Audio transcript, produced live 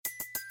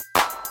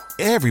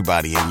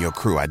Everybody in your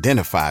crew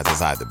identifies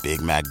as either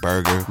Big Mac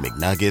Burger,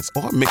 McNuggets,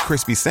 or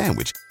McCrispy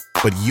Sandwich.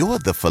 But you're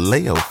the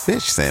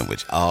Filet-O-Fish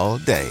Sandwich all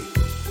day.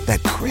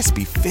 That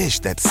crispy fish,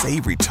 that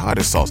savory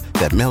tartar sauce,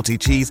 that melty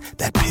cheese,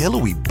 that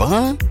pillowy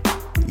bun.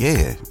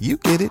 Yeah, you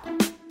get it.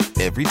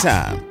 Every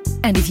time.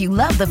 And if you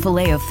love the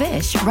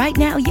Filet-O-Fish, right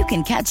now you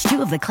can catch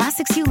two of the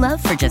classics you love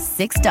for just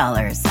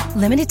 $6.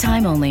 Limited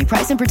time only.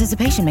 Price and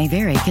participation may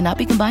vary. Cannot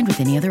be combined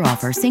with any other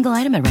offer. Single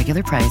item at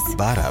regular price.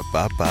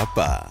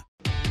 Ba-da-ba-ba-ba.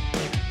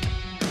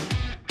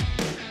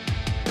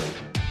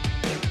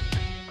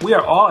 We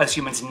are all, as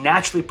humans,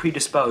 naturally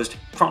predisposed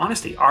for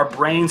honesty. Our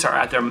brains are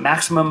at their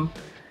maximum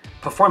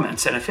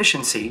performance and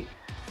efficiency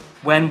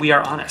when we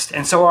are honest.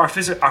 And so our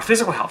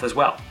physical health as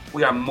well.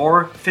 We are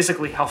more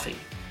physically healthy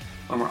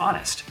when we're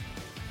honest.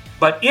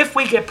 But if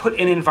we get put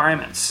in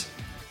environments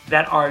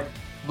that are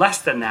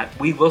less than that,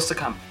 we will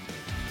succumb.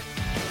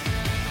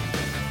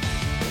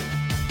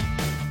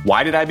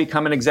 Why did I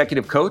become an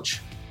executive coach?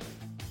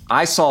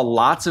 I saw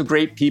lots of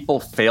great people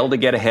fail to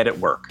get ahead at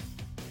work,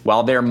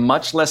 while their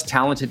much less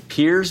talented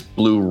peers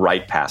blew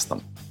right past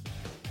them.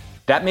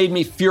 That made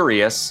me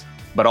furious,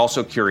 but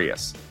also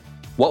curious.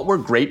 What were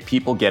great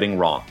people getting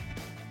wrong?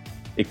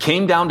 It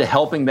came down to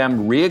helping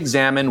them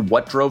re-examine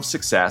what drove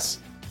success,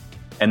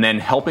 and then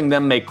helping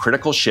them make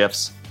critical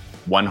shifts,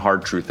 one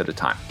hard truth at a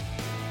time.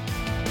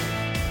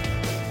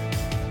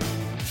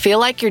 Feel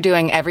like you're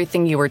doing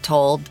everything you were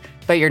told,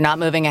 but you're not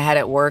moving ahead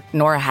at work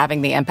nor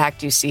having the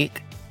impact you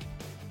seek?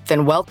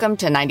 Then welcome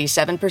to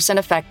 97%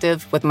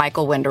 Effective with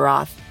Michael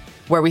Winderoth,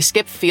 where we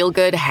skip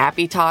feel-good,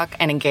 happy talk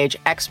and engage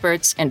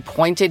experts in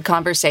pointed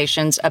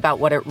conversations about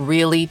what it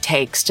really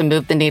takes to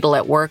move the needle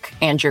at work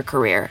and your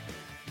career.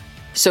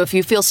 So if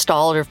you feel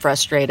stalled or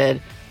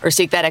frustrated, or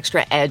seek that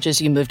extra edge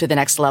as you move to the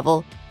next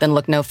level, then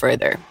look no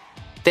further.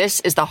 This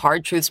is the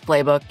Hard Truths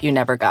Playbook you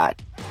never got.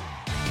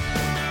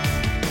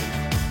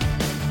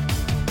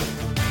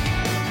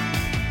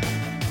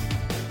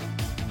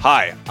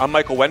 Hi, I'm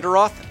Michael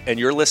Winderoth, and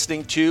you're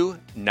listening to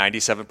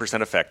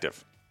 97%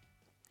 Effective.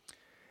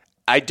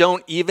 I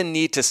don't even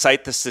need to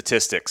cite the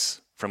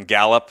statistics from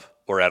Gallup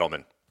or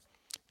Edelman.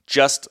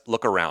 Just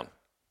look around.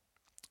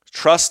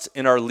 Trust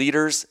in our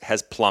leaders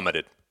has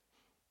plummeted.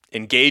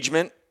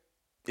 Engagement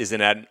is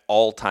at an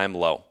all-time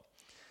low.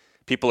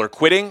 People are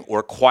quitting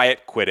or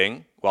quiet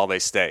quitting while they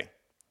stay.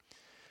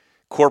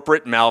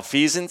 Corporate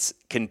malfeasance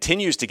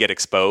continues to get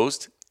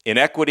exposed.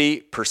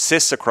 Inequity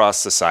persists across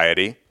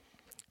society.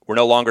 We're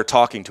no longer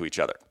talking to each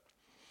other.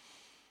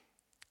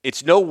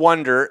 It's no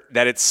wonder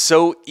that it's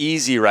so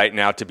easy right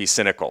now to be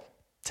cynical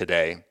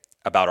today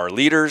about our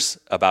leaders,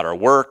 about our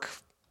work,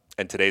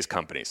 and today's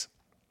companies.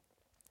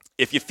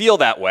 If you feel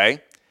that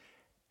way,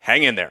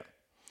 hang in there.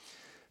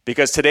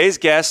 Because today's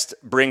guest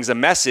brings a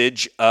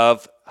message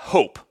of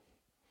hope.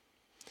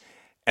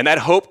 And that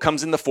hope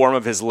comes in the form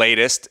of his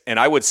latest, and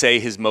I would say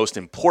his most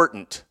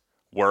important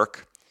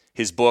work,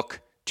 his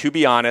book, To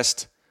Be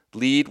Honest,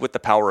 Lead with the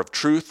Power of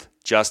Truth,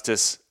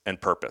 Justice,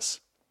 and Purpose.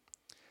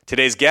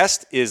 Today's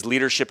guest is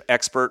leadership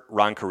expert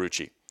Ron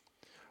Carucci.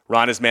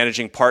 Ron is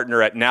managing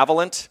partner at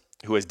Navalent,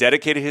 who has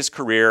dedicated his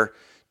career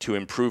to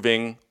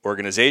improving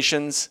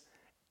organizations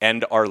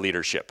and our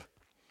leadership.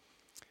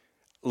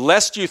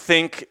 Lest you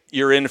think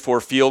you're in for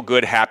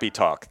feel-good, happy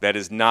talk, that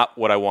is not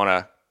what I want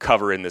to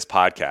cover in this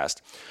podcast.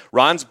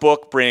 Ron's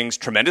book brings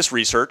tremendous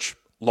research,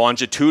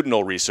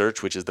 longitudinal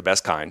research, which is the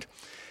best kind,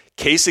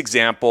 case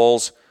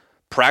examples,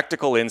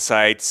 practical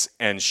insights,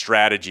 and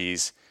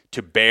strategies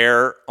to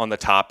bear on the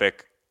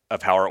topic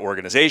of how our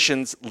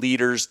organizations,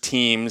 leaders,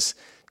 teams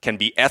can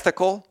be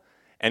ethical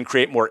and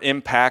create more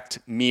impact,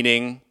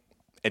 meaning,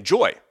 and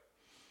joy,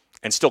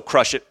 and still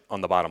crush it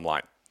on the bottom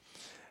line.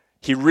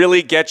 He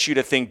really gets you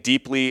to think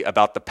deeply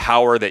about the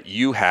power that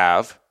you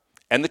have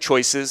and the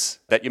choices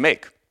that you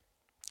make.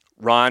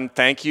 Ron,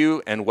 thank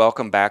you, and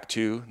welcome back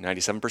to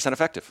 97%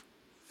 Effective.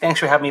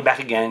 Thanks for having me back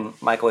again,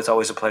 Michael. It's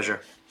always a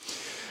pleasure.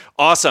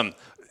 Awesome.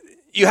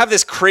 You have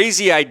this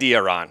crazy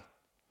idea, Ron,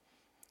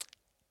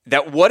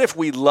 that what if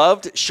we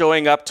loved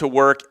showing up to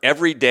work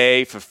every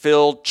day,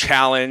 fulfilled,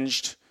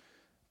 challenged,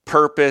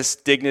 purpose,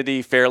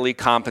 dignity, fairly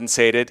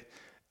compensated?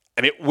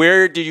 I mean,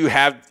 where do you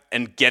have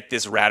and get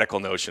this radical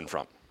notion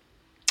from?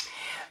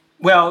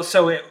 Well,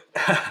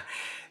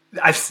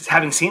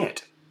 having seen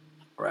it,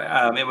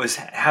 right? It was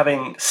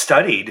having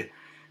studied,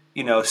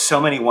 so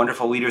many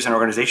wonderful leaders and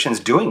organizations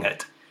doing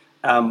it,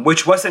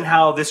 which wasn't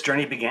how this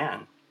journey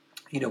began.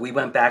 We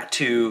went back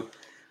to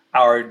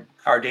our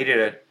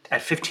data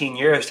at 15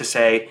 years to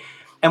say,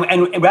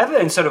 and rather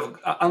than sort of,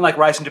 unlike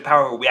Rising to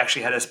Power, where we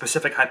actually had a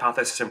specific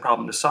hypothesis and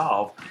problem to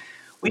solve,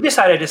 we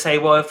decided to say,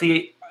 well, if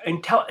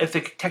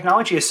the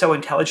technology is so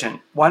intelligent,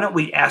 why don't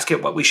we ask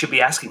it what we should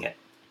be asking it?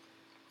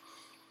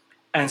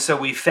 And so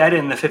we fed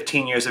in the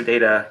 15 years of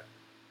data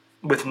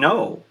with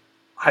no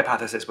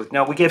hypothesis.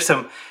 We gave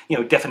some,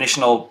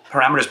 definitional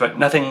parameters, but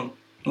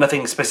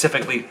nothing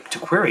specifically to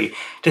query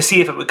to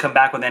see if it would come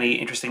back with any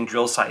interesting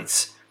drill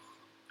sites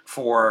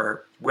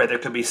for where there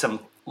could be some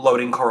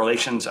loading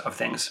correlations of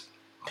things.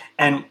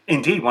 And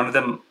indeed, one of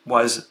them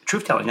was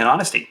truth-telling and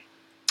honesty.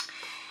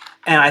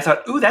 And I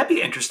thought, ooh, that'd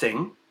be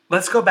interesting.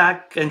 Let's go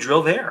back and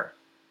drill there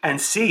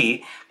and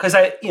see. Because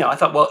I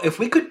thought, well, if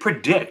we could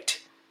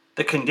predict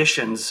the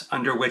conditions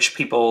under which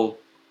people,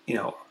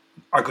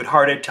 are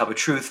good-hearted, tell the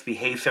truth,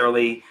 behave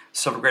fairly,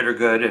 serve a greater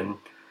good, and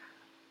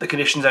the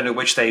conditions under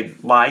which they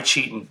lie,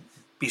 cheat, and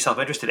be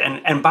self-interested.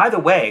 And by the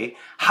way,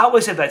 how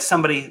is it that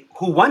somebody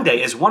who one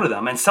day is one of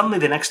them and suddenly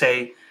the next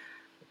day,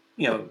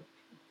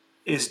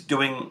 is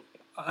doing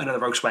another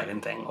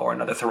Volkswagen thing or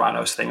another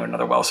Theranos thing or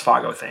another Wells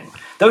Fargo thing?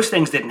 Those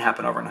things didn't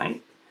happen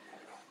overnight.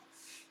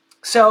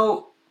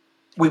 So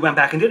we went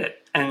back and did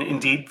it, and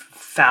indeed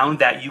found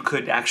that you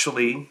could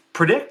actually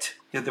predict.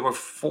 There were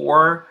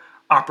 4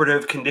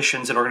 operative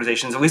conditions in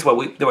organizations. At least,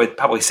 there were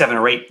probably 7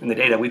 or 8 in the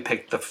data. We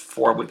picked the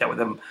 4 that were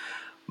the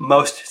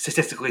most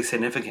statistically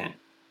significant,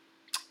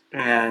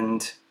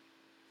 and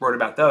wrote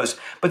about those.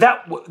 But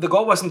the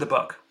goal wasn't the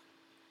book.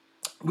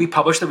 We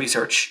published the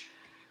research,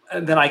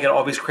 and then I get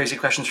all these crazy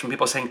questions from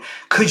people saying,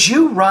 "Could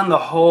you run the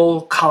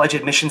whole college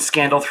admissions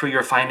scandal through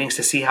your findings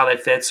to see how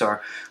that fits,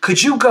 or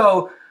could you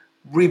go,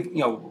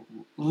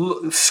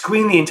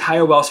 screen the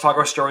entire Wells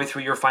Fargo story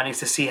through your findings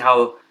to see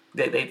how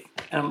they?"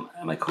 And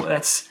I'm like, cool,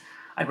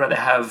 I'd rather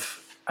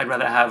have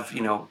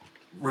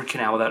root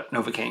canal without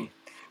Novocaine.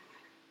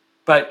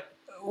 But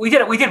we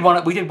did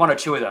one or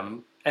 2 of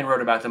them and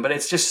wrote about them. But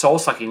it's just soul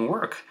sucking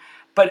work.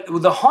 But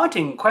the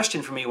haunting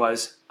question for me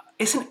was,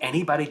 isn't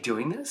anybody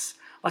doing this?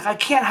 Like, I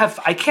can't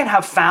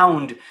have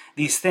found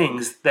these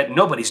things that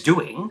nobody's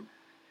doing.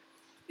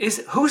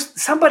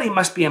 Somebody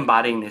must be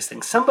embodying these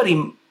things.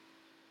 Somebody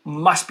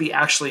must be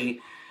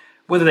actually,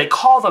 whether they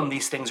call them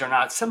these things or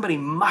not, somebody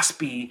must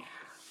be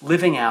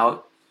living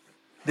out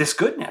this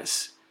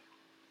goodness.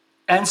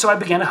 And so I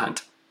began to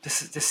hunt to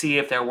see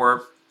if there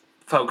were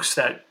folks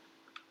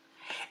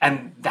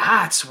and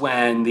that's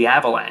when the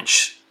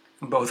avalanche,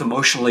 both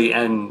emotionally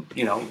and,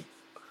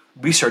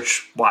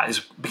 research-wise,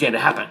 began to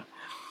happen.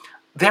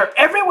 They're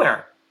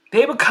everywhere.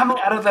 They were coming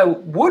out of the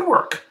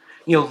woodwork.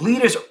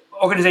 Leaders,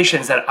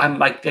 organizations that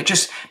that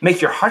just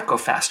make your heart go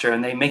faster,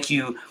 and they make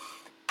you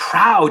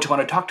proud to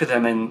want to talk to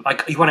them, and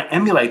you want to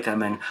emulate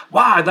them, and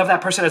wow, I'd love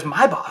that person as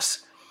my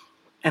boss.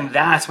 And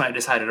that's when I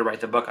decided to write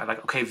the book. I'm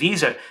like, okay,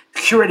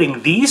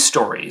 curating these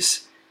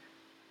stories,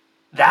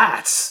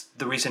 that's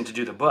the reason to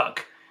do the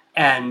book.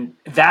 And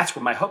that's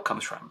where my hope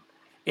comes from,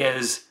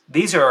 is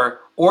these are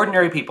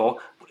ordinary people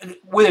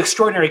with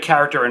extraordinary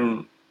character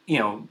and,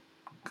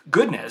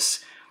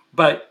 goodness,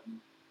 but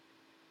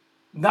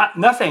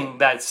nothing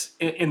that's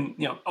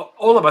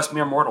all of us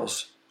mere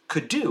mortals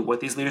could do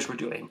what these leaders were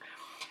doing.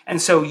 And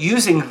so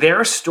using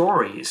their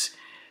stories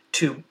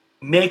to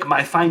make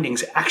my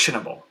findings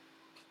actionable,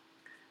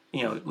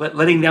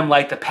 letting them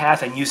light the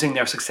path and using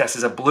their success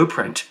as a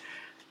blueprint,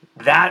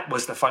 that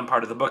was the fun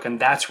part of the book, and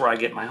that's where I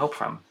get my hope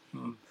from.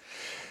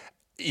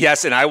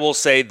 Yes, and I will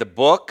say the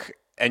book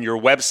and your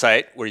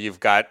website, where you've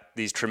got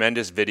these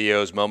tremendous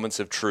videos, moments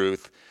of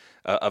truth,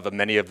 of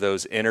many of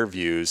those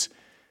interviews,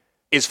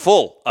 is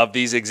full of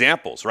these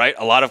examples, right?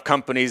 A lot of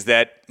companies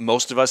that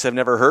most of us have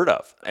never heard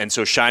of. And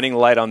so shining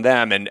light on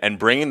them and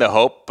bringing the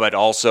hope, but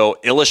also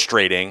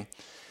illustrating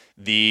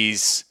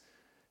these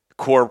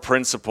core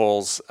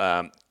principles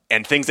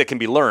and things that can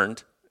be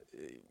learned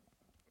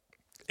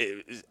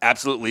is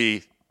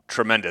absolutely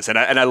tremendous. And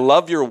I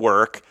love your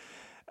work.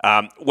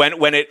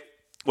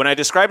 When I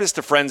describe this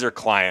to friends or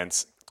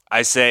clients,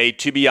 I say,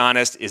 To Be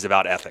Honest is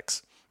about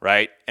ethics,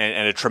 right?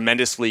 And a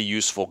tremendously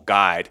useful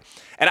guide.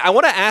 And I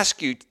want to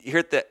ask you here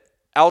at the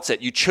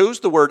outset, you chose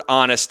the word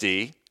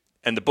honesty,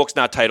 and the book's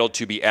not titled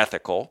To Be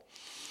Ethical.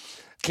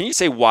 Can you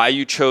say why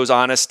you chose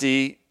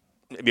honesty?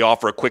 Maybe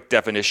offer a quick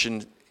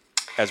definition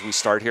as we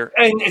start here.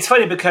 And it's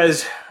funny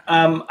because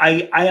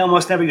I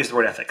almost never use the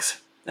word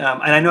ethics. And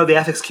I know the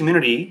ethics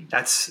community,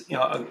 that's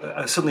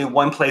certainly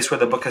one place where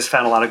the book has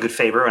found a lot of good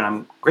favor, and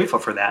I'm grateful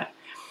for that.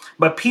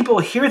 But people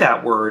hear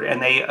that word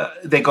and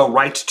they go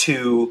right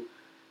to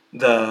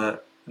the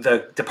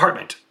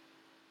department.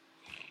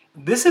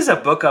 This is a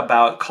book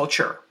about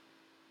culture.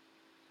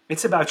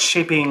 It's about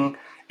shaping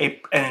an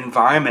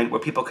environment where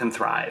people can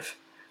thrive.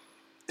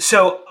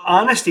 So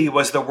honesty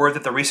was the word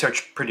that the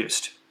research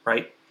produced,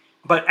 right?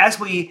 But as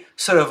we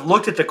sort of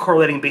looked at the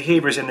correlating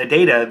behaviors in the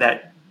data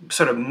that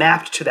sort of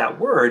mapped to that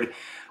word,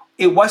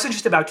 it wasn't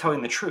just about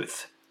telling the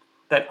truth.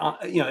 That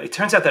it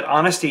turns out that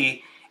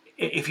honesty,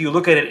 if you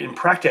look at it in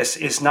practice,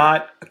 is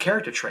not a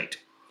character trait.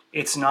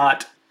 It's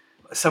not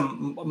a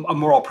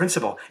moral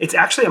principle. It's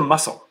actually a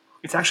muscle.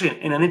 It's actually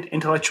an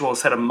intellectual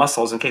set of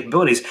muscles and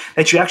capabilities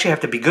that you actually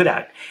have to be good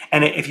at.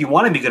 And if you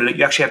want to be good at it,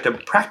 you actually have to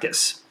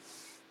practice.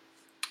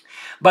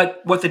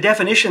 But what the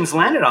definitions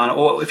landed on,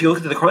 or if you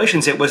look at the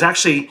correlations, it was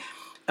actually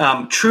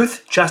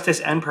truth,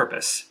 justice, and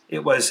purpose.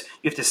 It was,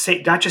 you have to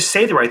say, not just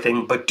say the right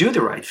thing, but do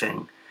the right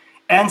thing,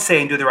 and say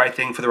and do the right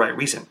thing for the right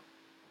reason.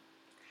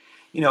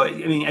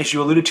 As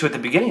you alluded to at the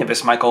beginning of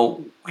this,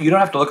 Michael, you don't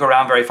have to look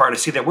around very far to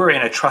see that we're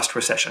in a trust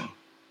recession,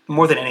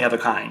 more than any other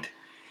kind.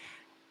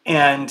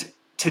 And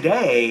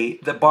today,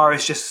 the bar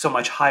is just so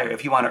much higher.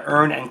 If you want to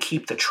earn and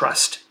keep the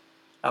trust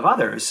of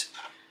others,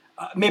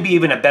 maybe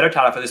even a better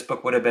title for this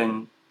book would have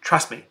been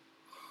Trust Me.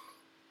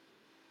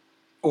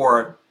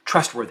 or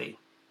trustworthy,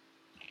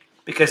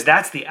 because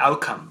that's the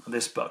outcome of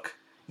this book.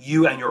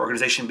 You and your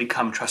organization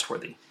become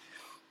trustworthy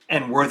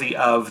and worthy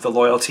of the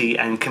loyalty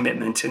and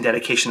commitment and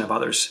dedication of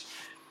others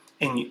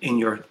in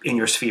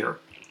your sphere.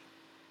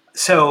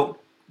 So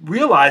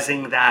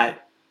realizing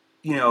that,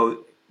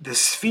 the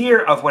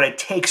sphere of what it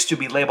takes to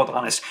be labeled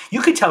honest,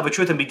 you could tell the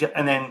truth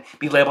and then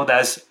be labeled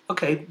as,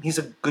 okay, he's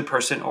a good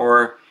person,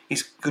 or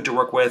he's good to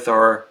work with,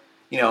 or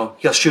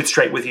he'll shoot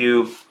straight with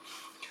you.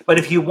 But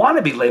if you want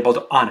to be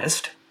labeled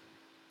honest,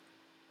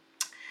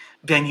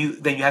 then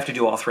you have to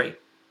do all three.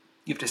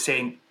 You have to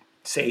say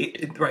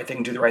the right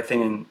thing, do the right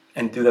thing,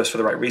 and do those for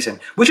the right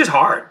reason, which is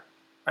hard.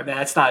 I mean,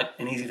 that's not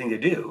an easy thing to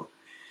do.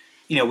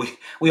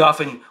 We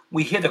often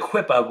hear the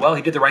quip of, well,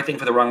 he did the right thing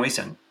for the wrong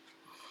reason,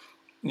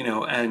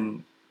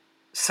 and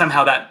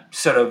somehow that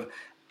sort of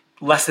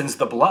lessens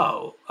the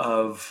blow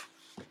of,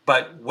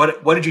 but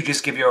what did you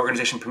just give your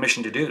organization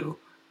permission to do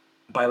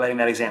by letting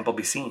that example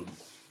be seen?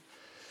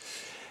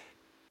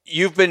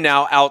 You've been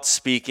now out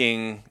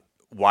speaking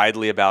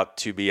widely about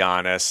To Be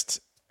Honest,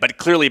 but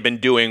clearly been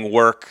doing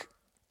work,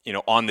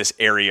 on this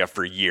area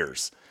for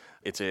years.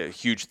 It's a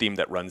huge theme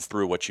that runs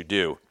through what you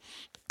do.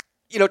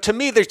 To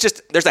me,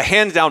 there's a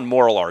hands-down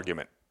moral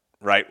argument,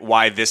 right?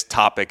 Why this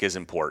topic is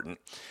important.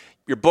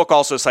 Your book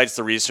also cites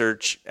the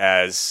research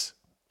as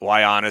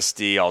why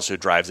honesty also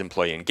drives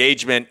employee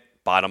engagement,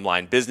 bottom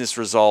line business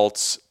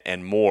results,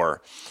 and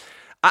more.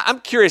 I'm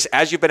curious,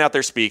 as you've been out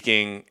there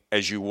speaking,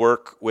 as you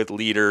work with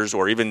leaders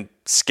or even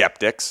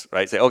skeptics,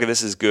 right? Say, okay,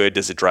 this is good.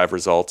 Does it drive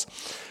results?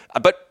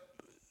 But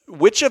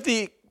which of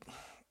the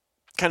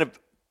kind of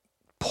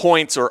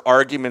points or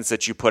arguments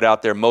that you put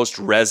out there most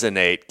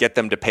resonate, get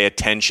them to pay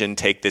attention,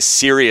 take this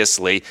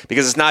seriously?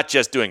 Because it's not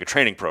just doing a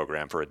training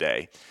program for a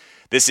day.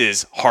 This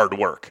is hard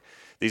work.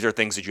 These are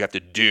things that you have to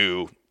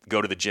do, go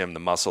to the gym, the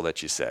muscle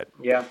that you said.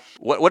 Yeah.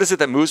 What is it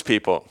that moves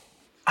people?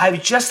 I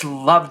just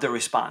loved the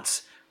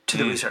response to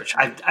the research.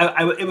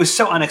 It was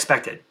so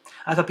unexpected.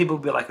 I thought people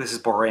would be like, this is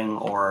boring,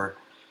 or,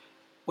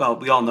 well,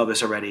 we all know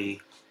this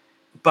already.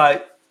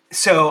 But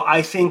so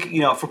I think,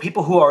 for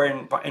people who are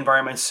in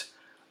environments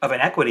of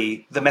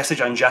inequity, the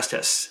message on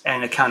justice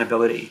and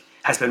accountability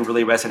has been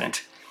really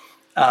resonant.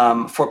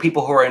 For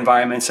people who are in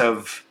environments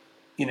of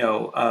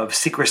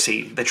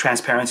secrecy, the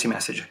transparency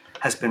message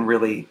has been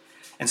really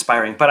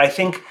inspiring. But I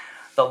think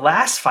the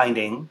last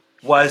finding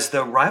was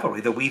the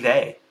rivalry, the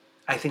we-they.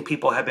 I think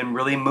people have been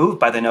really moved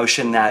by the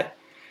notion that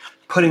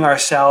putting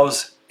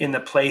ourselves in the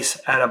place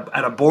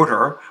at a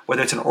border,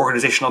 whether it's an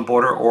organizational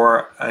border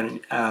or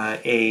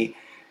a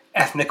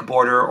ethnic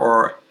border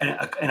or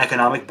an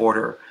economic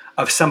border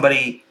of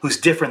somebody who's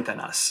different than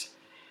us,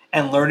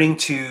 and learning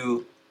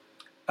to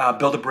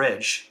build a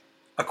bridge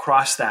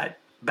across that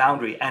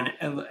boundary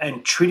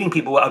and treating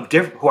people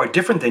who are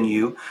different than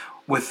you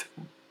with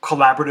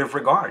collaborative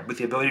regard, with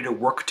the ability to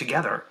work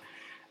together.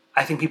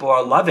 I think people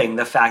are loving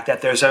the fact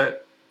that there's a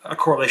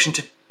correlation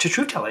to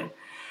truth-telling.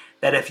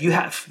 That if you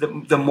have,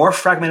 the more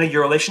fragmented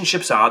your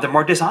relationships are, the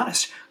more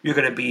dishonest you're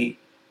going to be.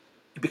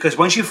 Because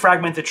once you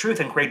fragment the truth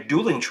and create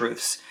dueling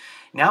truths,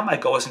 now my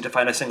goal isn't to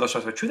find a single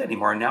source of truth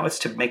anymore. Now it's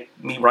to make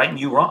me right and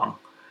you wrong.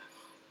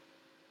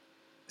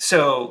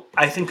 So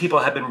I think people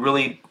have been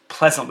really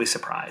pleasantly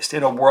surprised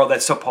in a world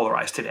that's so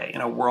polarized today, in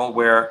a world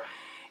where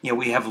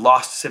we have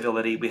lost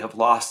civility, we have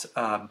lost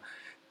the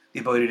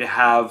ability to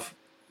have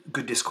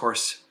good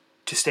discourse,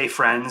 to stay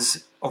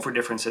friends over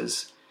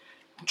differences.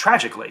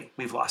 Tragically,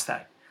 we've lost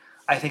that.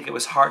 I think it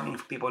was heartening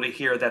for people to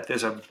hear that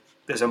there's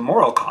a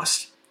moral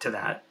cost to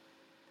that,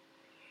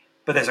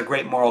 but there's a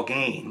great moral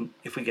gain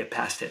if we get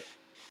past it.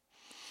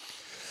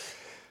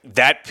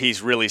 That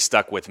piece really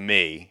stuck with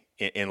me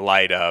in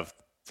light of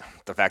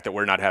the fact that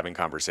we're not having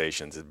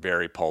conversations. It's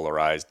very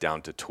polarized,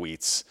 down to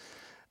tweets.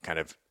 Kind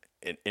of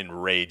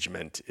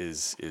enragement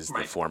is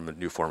right. The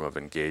new form of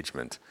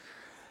engagement.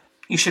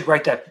 You should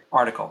write that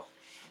article.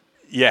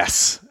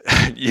 Yes,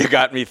 you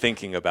got me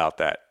thinking about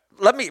that.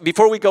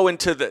 Before we go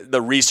into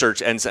the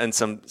research and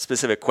some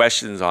specific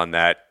questions on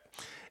that,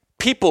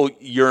 people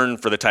yearn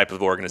for the type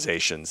of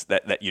organizations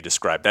that you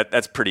described.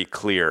 That's pretty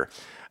clear.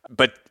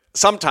 But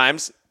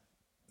sometimes,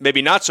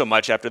 maybe not so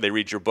much after they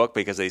read your book,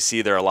 because they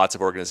see there are lots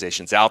of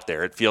organizations out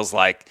there. It feels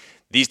like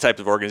these types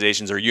of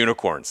organizations are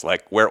unicorns.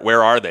 Like,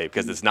 where are they?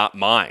 Because it's not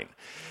mine.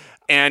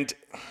 And,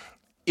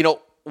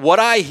 what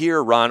I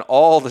hear, Ron,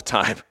 all the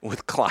time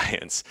with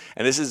clients,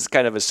 and this is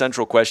kind of a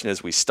central question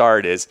as we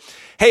start, is,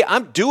 hey,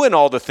 I'm doing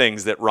all the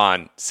things that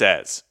Ron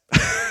says,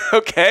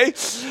 okay?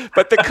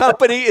 But the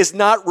company is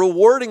not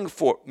rewarding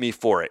me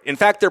for it. In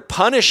fact, they're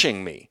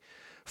punishing me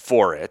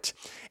for it.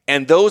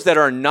 And those that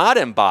are not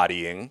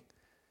embodying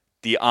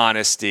the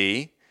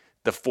honesty,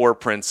 the 4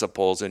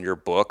 principles in your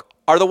book,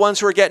 are the ones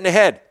who are getting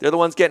ahead. They're the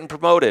ones getting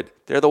promoted.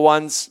 They're the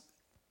ones,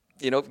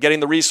 getting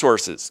the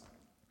resources.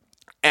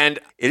 And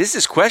it is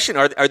this question,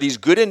 are these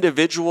good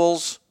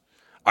individuals,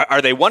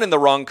 are they one in the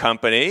wrong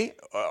company?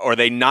 Or are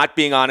they not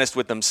being honest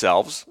with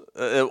themselves?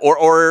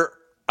 Or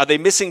are they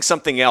missing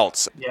something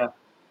else? Yeah.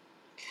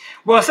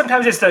 Well,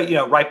 sometimes it's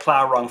the, right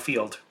plow, wrong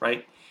field,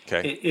 right?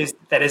 Okay.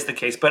 That is the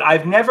case. But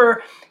I've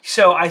never.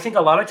 So I think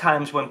a lot of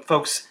times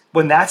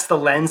when that's the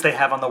lens they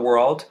have on the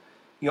world,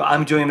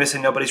 I'm doing this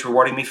and nobody's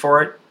rewarding me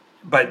for it,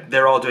 but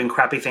they're all doing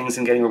crappy things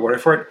and getting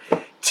rewarded for it.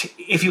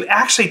 If you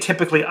actually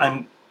typically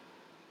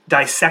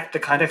dissect the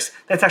context,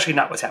 that's actually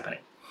not what's happening.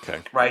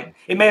 Okay. Right?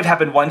 It may have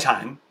happened one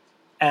time,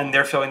 and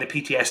they're feeling the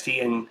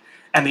PTSD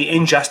and the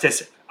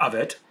injustice of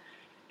it,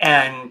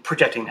 and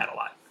projecting that a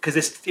lot. Because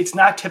it's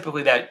not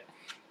typically that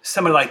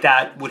somebody like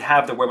that would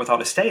have the wherewithal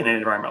to stay in an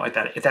environment like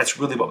that if that's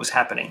really what was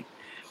happening.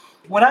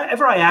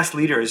 Whenever I ask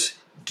leaders,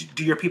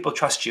 do your people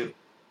trust you?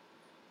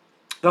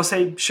 They'll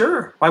say,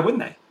 sure, why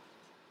wouldn't they?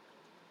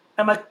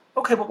 I'm like,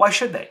 okay, but why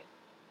should they?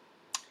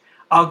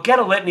 I'll get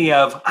a litany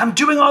of, I'm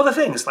doing all the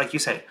things, like you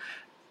say.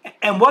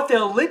 And what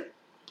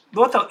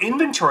they'll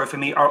inventory for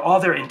me are all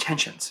their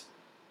intentions.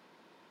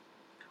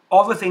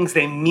 All the things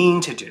they mean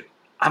to do.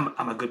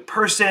 I'm a good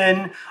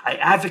person, I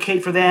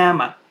advocate for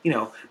them,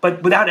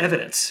 but without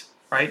evidence,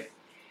 right?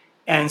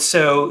 And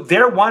so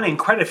they're wanting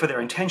credit for their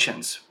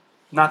intentions,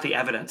 not the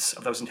evidence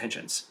of those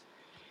intentions.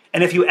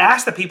 And if you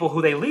ask the people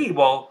who they lead,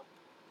 well,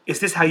 is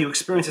this how you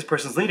experience this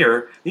person's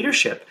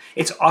leadership?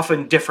 It's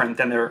often different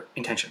than their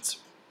intentions.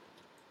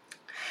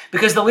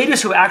 Because the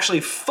leaders who actually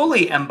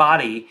fully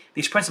embody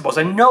these principles,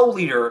 and no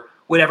leader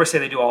would ever say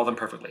they do all of them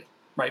perfectly,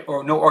 right?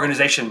 Or no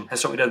organization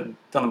has certainly done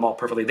them all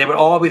perfectly. They would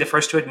all be the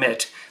first to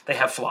admit they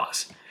have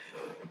flaws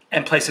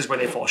and places where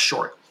they fall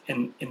short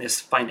in this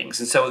findings.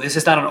 And so this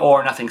is not an all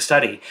or nothing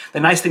study. The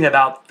nice thing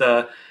about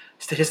the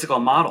statistical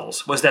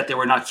models was that they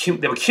were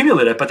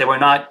cumulative, but they were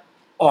not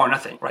all or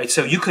nothing, right?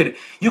 So you could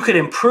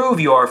improve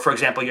for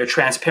example, your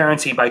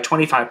transparency by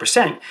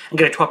 25% and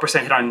get a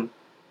 12% hit on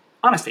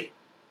honesty,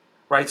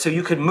 right? So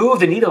you could move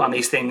the needle on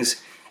these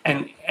things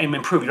and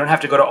improve. You don't have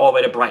to go all the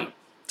way to bright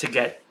to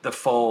get the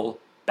full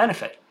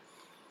benefit.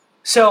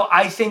 So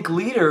I think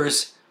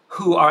leaders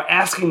who are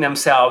asking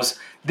themselves,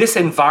 this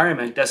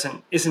environment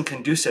isn't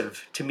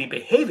conducive to me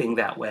behaving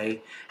that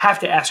way, have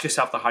to ask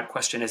yourself the hard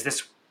question, is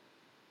this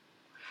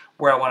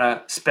where I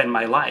want to spend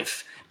my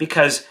life?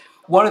 Because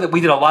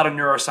we did a lot of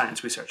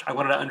neuroscience research. I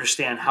wanted to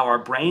understand how our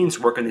brains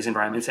work in these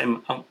environments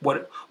and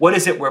what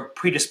is it we're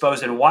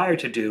predisposed and wired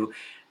to do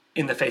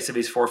in the face of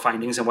these 4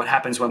 findings, and what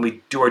happens when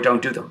we do or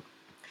don't do them.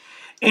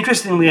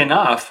 Interestingly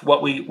enough,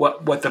 what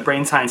the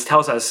brain science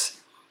tells us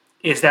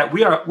is that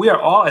we are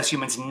all as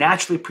humans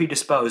naturally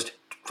predisposed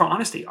for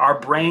honesty. Our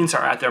brains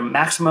are at their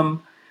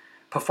maximum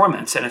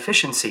performance and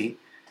efficiency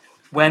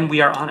when we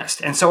are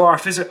honest, and so our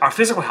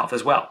physical health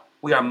as well.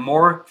 We are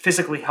more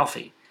physically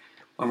healthy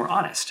when we're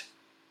honest.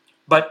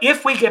 But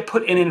if we get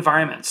put in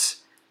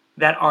environments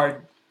that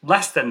are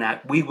less than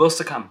that, we will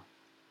succumb.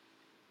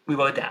 We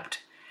will adapt.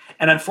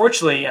 And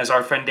unfortunately, as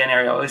our friend Dan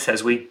Ariely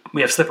says, we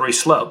have slippery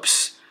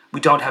slopes. We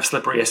don't have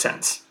slippery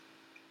ascents.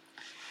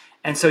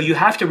 And so you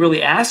have to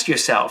really ask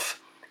yourself,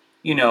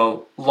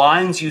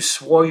 lines you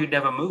swore you'd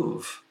never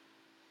move,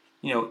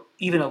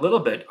 even a little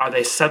bit, are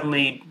they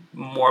suddenly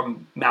more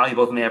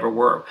malleable than they ever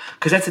were?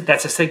 Because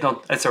that's a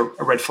signal, that's a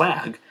red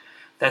flag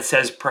that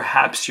says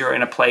perhaps you're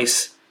in a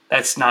place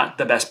that's not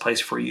the best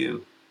place for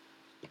you.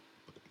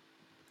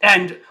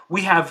 And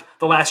we have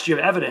the last year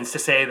of evidence to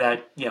say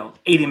that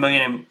 80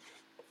 million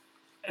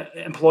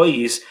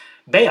employees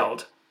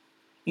bailed,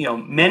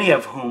 many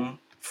of whom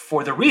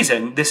for the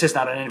reason this is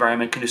not an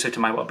environment conducive to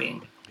my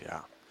well-being.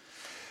 Yeah.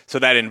 So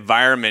that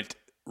environment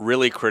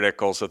really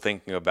critical. So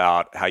thinking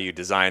about how you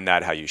design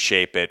that, how you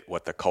shape it,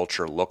 what the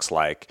culture looks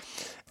like.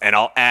 And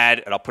I'll add,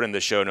 and I'll put in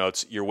the show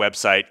notes, your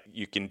website.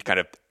 You can kind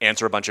of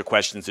answer a bunch of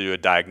questions to do a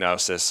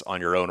diagnosis on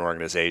your own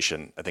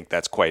organization. I think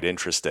that's quite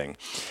interesting.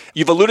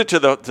 You've alluded to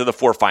the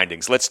 4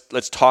 findings.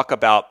 Let's talk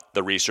about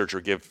the research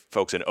or give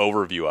folks an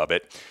overview of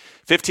it.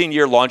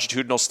 15-year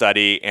longitudinal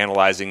study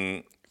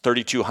analyzing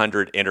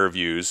 3,200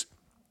 interviews.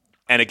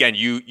 And again,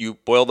 you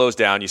boil those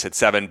down. You said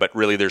 7, but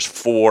really there's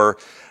 4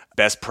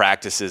 best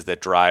practices that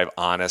drive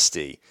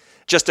honesty.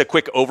 Just a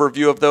quick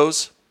overview of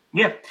those.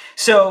 Yeah.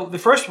 So the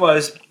first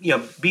was,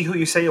 be who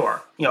you say you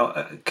are.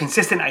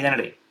 Consistent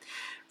identity.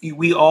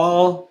 We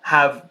all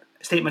have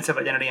statements of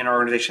identity in our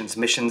organizations,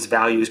 missions,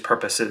 values,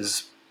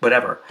 purposes,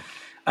 whatever.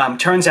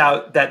 Turns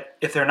out that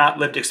if they're not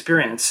lived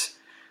experience,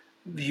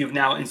 you've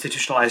now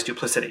institutionalized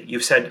duplicity.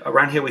 You've said,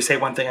 around here we say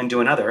one thing and do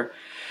another.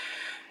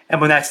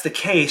 And when that's the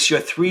case,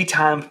 you're 3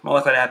 times more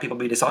likely to have people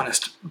be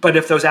dishonest. But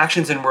if those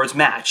actions and words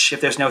match,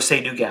 if there's no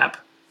say-do gap,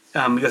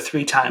 you're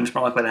 3 times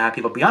more likely to have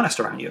people be honest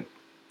around you.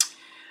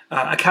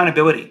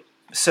 Accountability.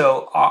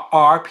 So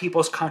are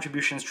people's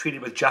contributions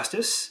treated with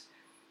justice,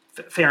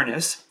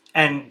 fairness,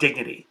 and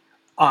dignity,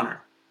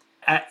 honor?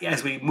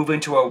 As we move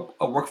into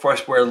a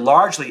workforce where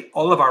largely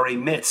all of our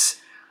remits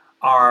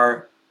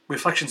are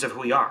reflections of who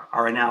we are,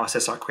 our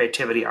analysis, our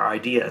creativity, our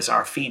ideas,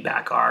 our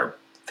feedback, our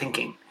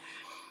thinking,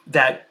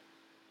 that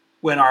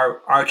when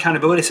our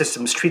accountability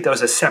systems treat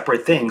those as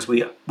separate things,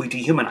 we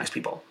dehumanize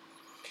people.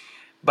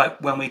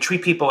 But when we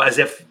treat people as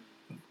if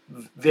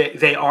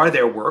they are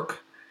their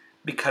work,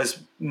 because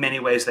many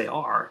ways they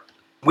are,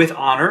 with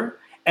honor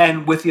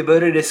and with the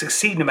ability to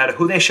succeed no matter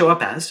who they show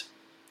up as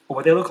or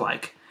what they look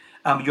like,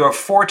 you're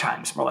 4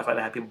 times more likely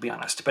to have people be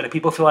honest. But if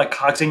people feel like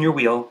cogs in your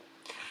wheel,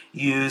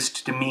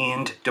 used,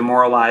 demeaned,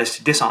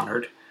 demoralized,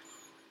 dishonored,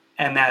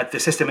 and that the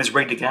system is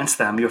rigged against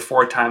them, you're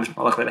 4 times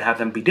more likely to have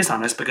them be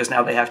dishonest because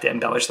now they have to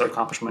embellish their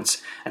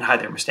accomplishments and hide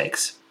their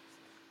mistakes.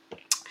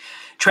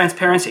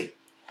 Transparency,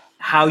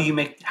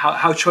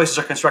 how choices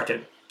are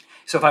constructed.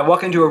 So if I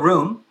walk into a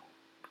room,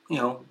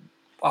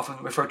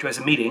 often referred to as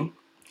a meeting,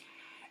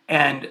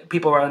 and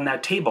people around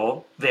that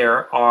table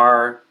there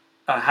are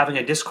having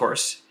a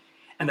discourse,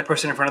 and the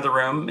person in front of the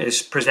room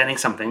is presenting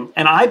something,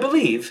 and I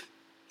believe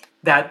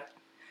that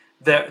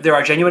there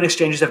are genuine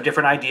exchanges of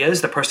different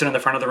ideas. The person in the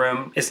front of the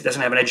room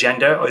doesn't have an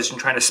agenda or isn't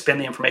trying to spin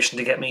the information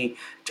to get me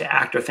to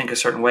act or think a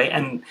certain way.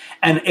 And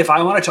if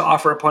I wanted to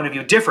offer a point of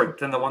view different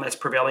than the one that's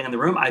prevailing in the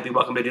room, I'd be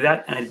welcome to do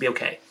that, and it'd be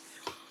okay.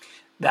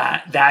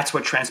 That's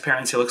what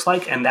transparency looks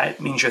like, and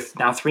that means you're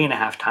now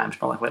 3.5 times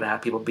more likely to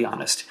have people be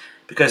honest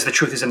because the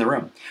truth is in the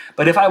room.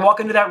 But if I walk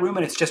into that room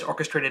and it's just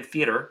orchestrated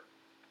theater,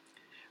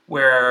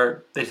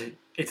 where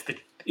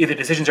either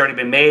decision's already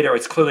been made or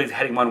it's clearly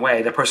heading one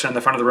way, the person in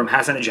the front of the room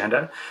has an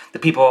agenda, the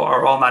people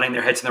are all nodding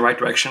their heads in the right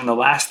direction, and the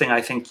last thing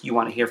I think you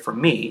want to hear from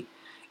me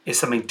is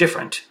something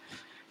different.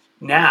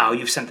 Now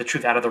you've sent the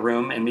truth out of the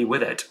room and me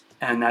with it,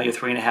 and now you're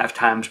 3.5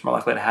 times more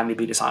likely to have me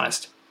be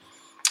dishonest.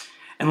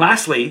 And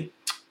lastly,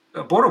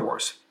 border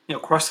wars,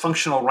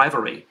 cross-functional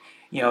rivalry,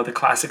 the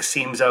classic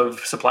themes of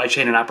supply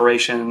chain and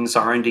operations,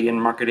 R&D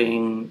and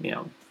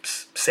marketing,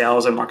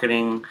 sales and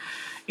marketing,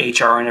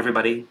 HR and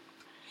everybody.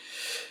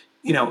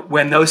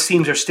 When those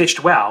themes are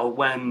stitched well,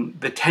 when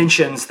the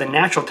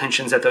natural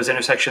tensions at those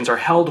intersections are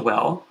held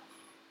well,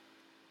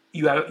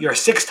 you're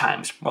 6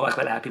 times more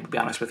likely to have people be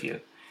honest with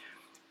you.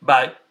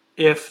 But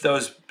if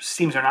those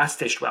themes are not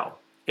stitched well,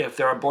 if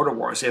there are border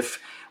wars, if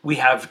we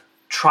have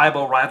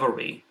tribal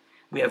rivalry,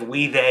 we have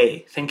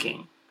we-they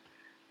thinking,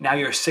 now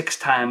you're 6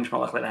 times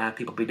more likely to have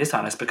people be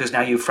dishonest because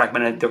now you've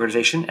fragmented the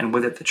organization and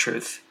with it the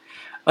truth.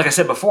 Like I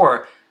said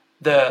before,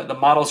 the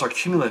models are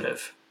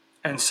cumulative.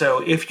 And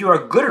so if you are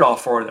good at all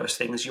 4 of those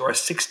things, you are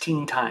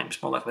 16 times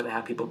more likely to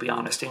have people be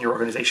honest in your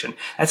organization.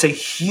 That's a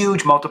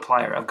huge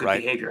multiplier of good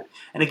behavior.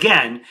 And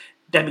again,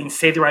 that means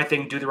say the right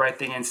thing, do the right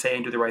thing, and say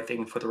and do the right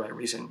thing for the right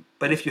reason.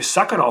 But if you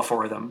suck at all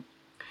 4 of them,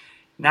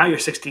 now you're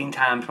 16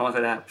 times more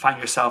likely to find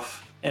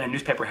yourself in a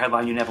newspaper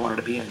headline you never wanted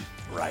to be in.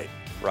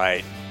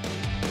 Right.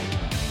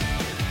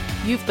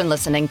 You've been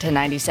listening to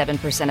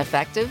 97%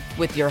 Effective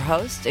with your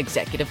host,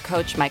 Executive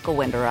Coach Michael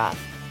Winderoth.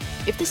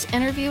 If this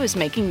interview is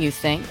making you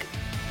think,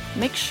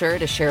 make sure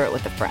to share it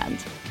with a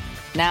friend.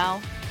 Now,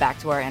 back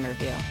to our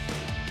interview.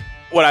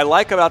 What I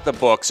like about the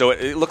book, so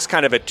it looks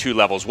kind of at 2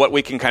 levels, what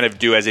we can kind of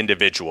do as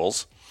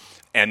individuals,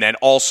 and then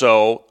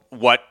also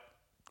what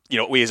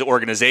we as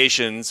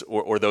organizations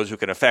or those who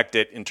can affect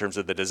it in terms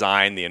of the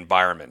design, the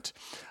environment.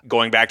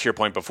 Going back to your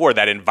point before,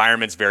 that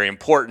environment's very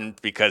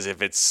important because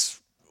if it's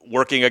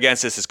working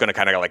against us, it's going to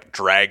kind of like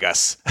drag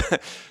us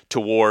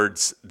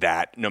towards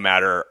that, no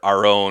matter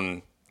our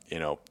own,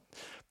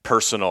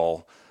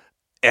 personal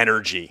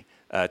energy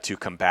to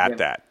combat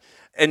that.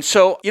 And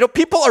so,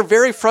 people are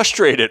very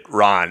frustrated,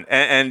 Ron,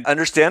 and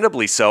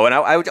understandably so. And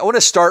I want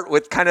to start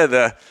with kind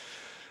of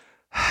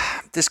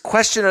this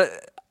question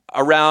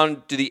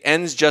around, do the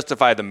ends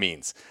justify the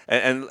means?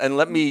 And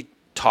let me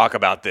talk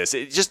about this.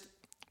 It just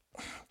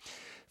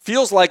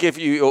feels like if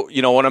you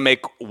want to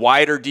make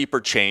wider,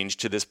 deeper change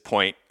to this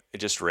point I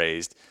just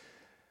raised,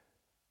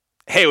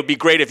 hey, it would be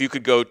great if you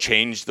could go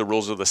change the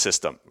rules of the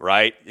system,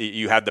 right?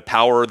 You have the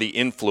power, the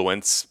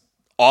influence,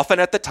 often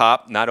at the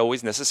top, not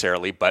always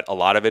necessarily, but a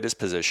lot of it is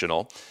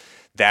positional,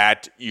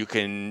 that you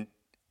can,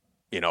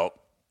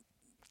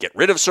 get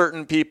rid of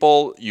certain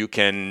people, you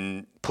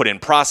can put in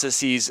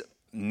processes,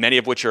 many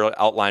of which are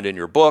outlined in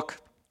your book.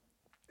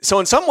 So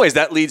in some ways,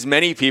 that leads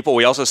many people,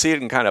 we also see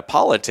it in kind of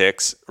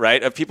politics,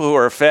 right, of people who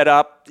are fed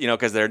up,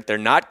 because they're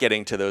not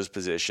getting to those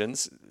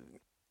positions.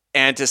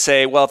 And to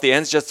say, well, if the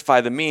ends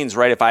justify the means,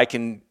 right, if I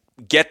can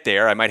get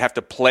there, I might have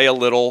to play a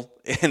little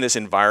in this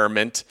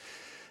environment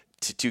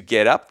to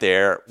get up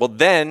there. Well,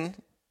 then,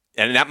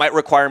 and that might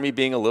require me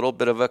being a little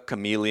bit of a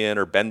chameleon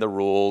or bend the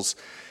rules.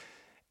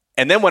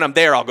 And then when I'm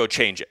there, I'll go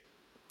change it.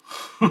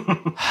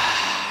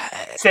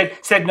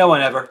 Said no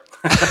one ever.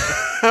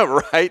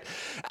 Right?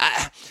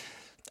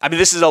 I mean,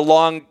 this is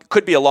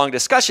could be a long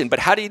discussion, but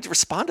how do you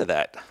respond to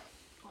that?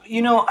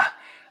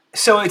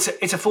 So it's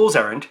a fool's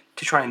errand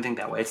to try and think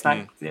that way. It's not.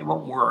 It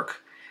won't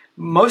work.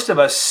 Most of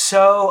us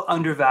so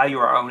undervalue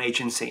our own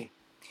agency.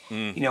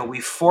 We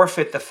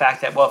forfeit the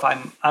fact that, well,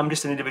 if I'm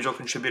just an individual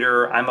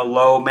contributor, I'm a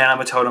low man on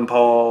the totem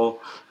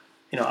pole,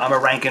 I'm a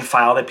rank and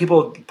file, that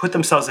people put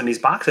themselves in these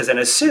boxes and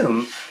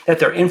assume that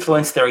their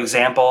influence, their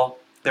example,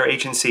 their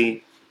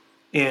agency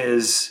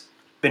is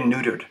been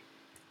neutered.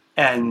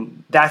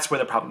 And that's where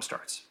the problem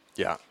starts.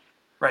 Yeah.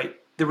 Right?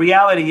 The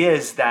reality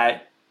is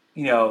that,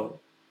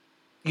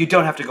 you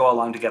don't have to go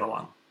along to get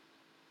along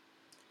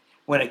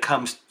when it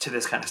comes to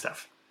this kind of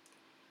stuff.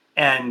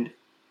 And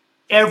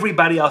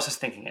everybody else is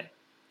thinking it.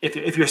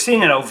 If you're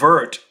seeing an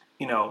overt,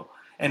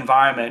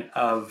 environment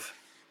of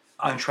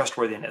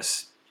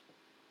untrustworthiness,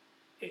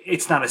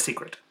 it's not a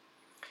secret.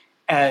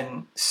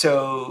 And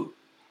so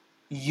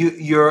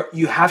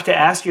you have to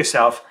ask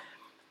yourself,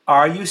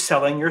 are you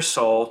selling your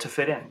soul to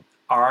fit in?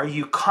 Are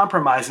you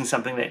compromising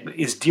something that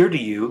is dear to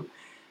you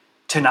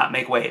to not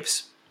make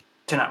waves,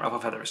 to not ruffle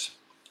feathers?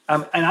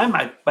 And I'm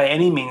not by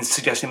any means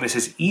suggesting this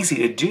is easy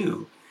to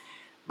do,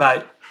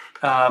 but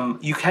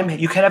you can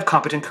have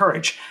competent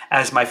courage,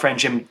 as my friend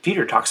Jim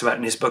Dieter talks about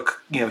in his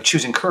book,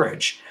 Choosing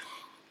Courage.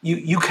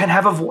 You can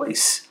have a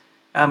voice.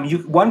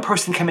 One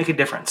person can make a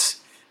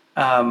difference,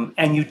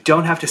 and you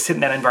don't have to sit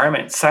in that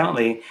environment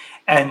silently.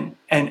 And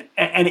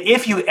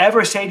if you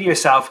ever say to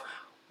yourself,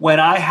 "When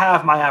I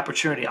have my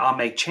opportunity, I'll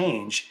make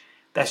change,"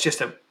 that's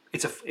just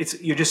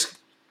you're just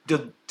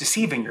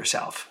deceiving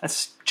yourself.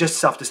 That's just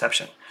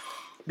self-deception.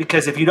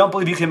 Because if you don't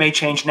believe you can make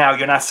change now,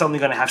 you're not suddenly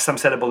going to have some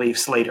set of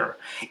beliefs later.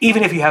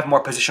 Even if you have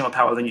more positional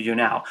power than you do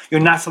now,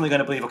 you're not suddenly going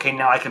to believe, okay,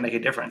 now I can make a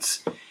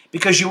difference.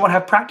 Because you won't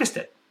have practiced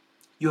it.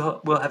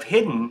 You will have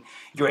hidden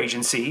your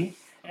agency,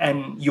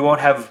 and you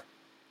won't have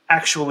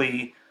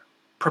actually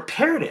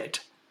prepared it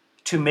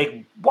to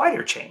make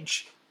wider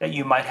change that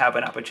you might have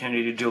an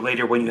opportunity to do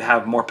later when you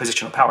have more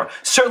positional power.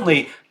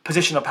 Certainly,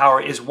 positional power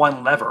is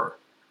one lever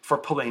for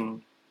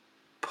pulling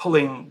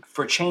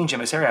for change in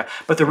this area.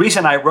 But the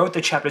reason I wrote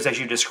the chapters as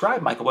you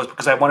described, Michael, was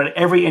because I wanted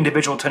every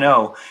individual to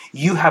know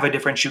you have a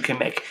difference you can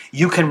make.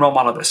 You can role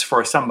model this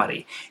for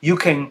somebody. You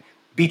can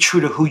be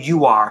true to who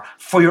you are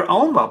for your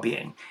own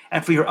well-being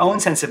and for your own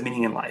sense of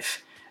meaning in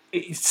life.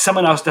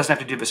 Someone else doesn't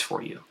have to do this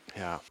for you.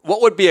 Yeah.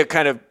 What would be a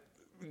kind of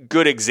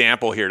good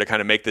example here to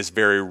kind of make this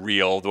very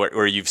real,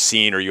 where you've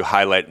seen or you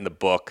highlight in the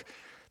book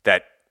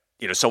that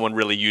someone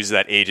really uses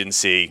that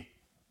agency?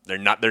 They're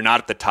not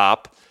at the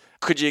top.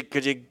 Could you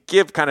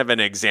give kind of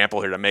an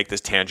example here to make this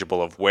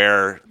tangible of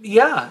where?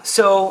 Yeah.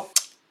 So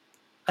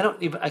I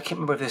can't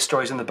remember if this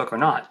story's in the book or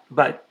not,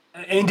 but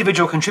an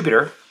individual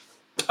contributor.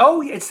 Oh,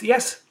 yes.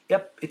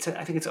 Yep.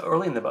 I think it's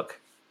early in the book.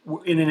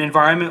 In an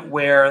environment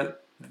where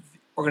the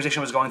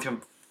organization was going through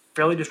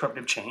fairly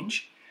disruptive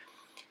change,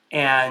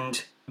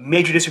 and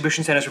major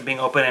distribution centers were being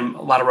opened, and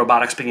a lot of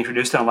robotics being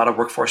introduced, and a lot of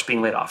workforce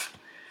being laid off.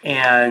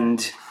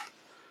 And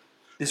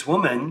this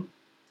woman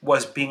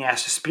was being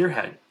asked to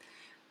spearhead.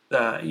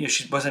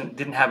 She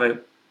didn't have a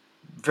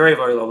very,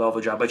 very low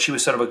level job, but she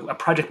was sort of a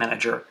project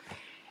manager,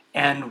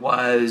 and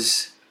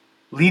was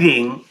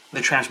leading the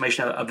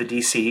transformation of the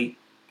DC.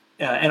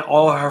 And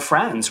all of her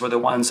friends were the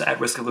ones at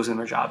risk of losing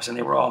their jobs, and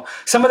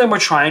some of them were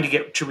trying to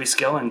get to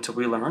reskill and to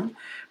relearn.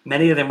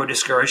 Many of them were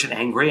discouraged and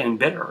angry and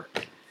bitter.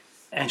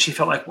 And she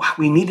felt like, wow,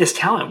 we need this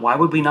talent. Why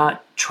would we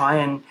not try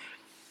and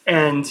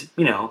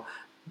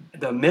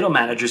the middle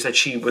managers that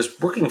she was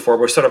working for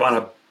were sort of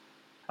on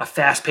a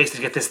fast pace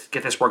to get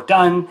this work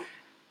done,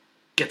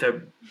 get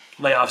the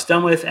layoffs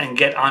done with, and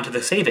get onto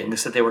the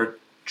savings that they were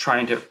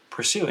trying to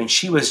pursue. And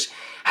she was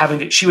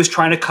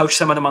trying to coach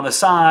some of them on the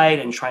side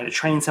and trying to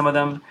train some of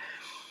them.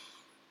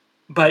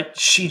 But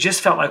she just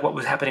felt like what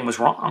was happening was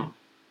wrong.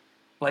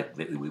 Like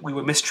we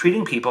were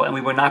mistreating people, and we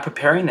were not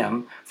preparing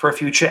them for a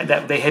future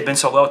that they had been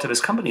so loyal to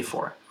this company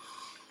for.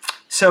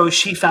 So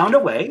she found a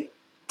way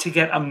to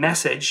get a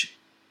message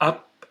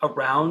up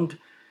around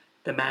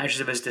the managers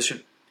of his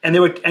district. And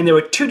there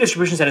were 2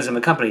 distribution centers in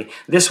the company.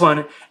 This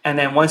one, and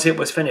then once it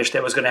was finished,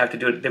 they were going to have to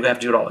do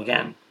it all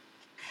again.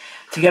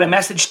 To get a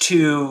message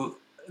to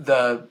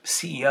the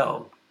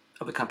CEO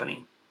of the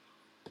company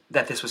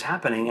that this was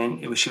happening,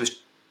 and she was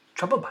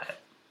troubled by it.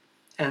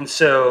 And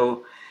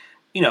so,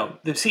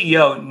 the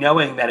CEO,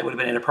 knowing that it would have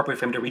been inappropriate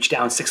for him to reach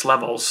down 6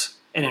 levels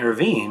and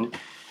intervene,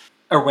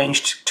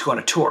 arranged to go on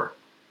a tour.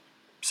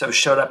 So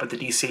showed up at the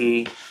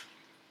DC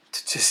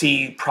to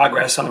see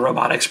progress on the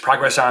robotics,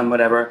 progress on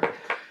whatever.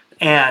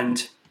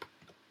 And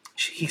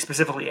he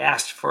specifically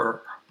asked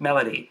for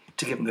Melody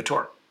to give him the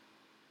tour.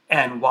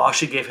 And while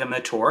she gave him the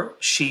tour,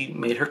 she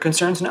made her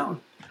concerns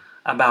known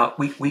about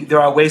there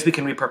are ways we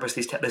can repurpose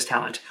this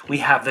talent. We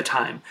have the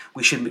time.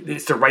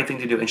 It's the right thing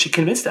to do. And she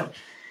convinced him.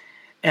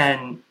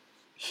 And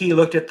he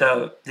looked at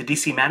the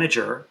DC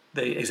manager,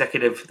 the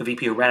executive, the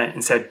VP who ran it,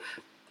 and said,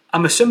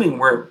 "I'm assuming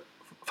we're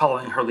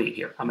following her lead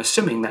here. I'm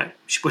assuming that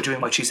we're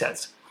doing what she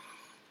says."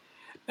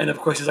 And of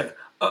course, he's like,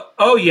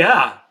 "Oh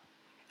yeah."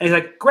 And he's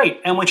like, "Great.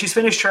 And when she's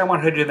finished here, I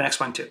want her to do the next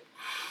one too."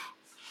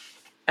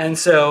 And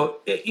so,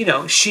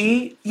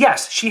 she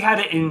had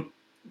to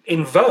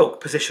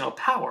invoke positional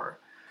power,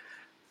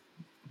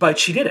 but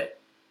she did it.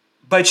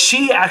 But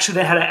she actually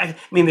then had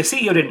the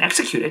CEO didn't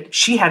execute it.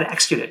 She had to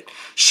execute it.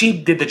 She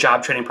did the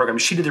job training program.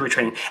 She did the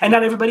retraining. And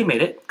not everybody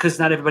made it because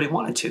not everybody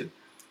wanted to.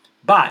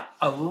 But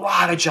a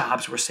lot of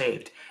jobs were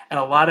saved. And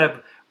a lot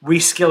of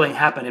reskilling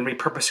happened and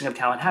repurposing of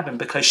talent happened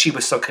because she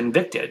was so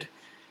convicted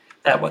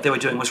that what they were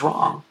doing was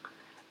wrong.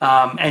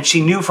 And she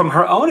knew from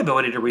her own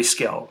ability to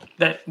reskill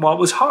that while it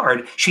was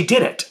hard, she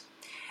did it.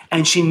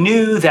 And she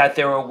knew that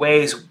there were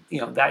ways,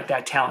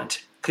 that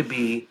talent could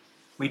be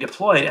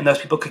redeployed and those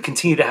people could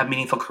continue to have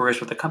meaningful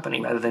careers with the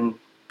company rather than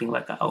being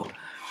let go.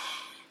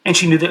 And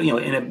she knew that,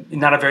 in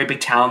not a very big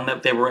town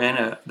that they were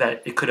in,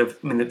 that it could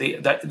have,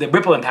 the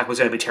ripple impact was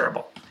going to be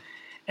terrible.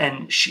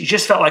 And she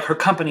just felt like her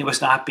company was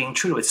not being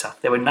true to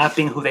itself. They were not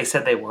being who they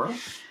said they were.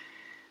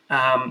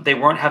 They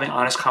weren't having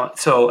honest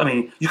comments. So, I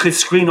mean, you could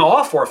screen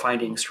all 4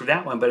 findings through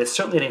that one, but it's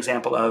certainly an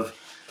example of,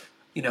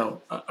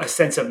 a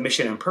sense of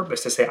mission and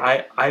purpose to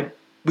say,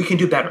 we can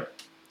do better.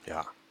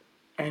 Yeah.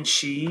 And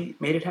she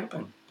made it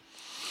happen.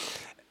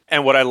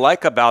 And what I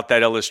like about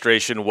that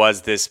illustration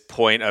was this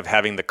point of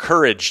having the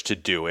courage to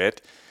do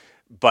it,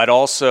 but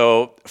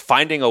also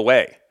finding a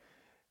way.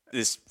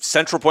 This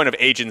central point of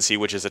agency,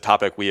 which is a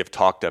topic we have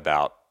talked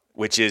about,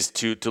 which is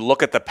to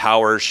look at the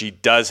power she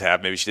does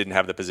have. Maybe she didn't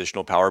have the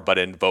positional power, but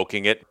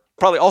invoking it.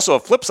 Probably also a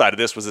flip side of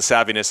this was the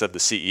savviness of the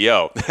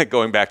CEO,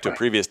 going back to a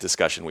previous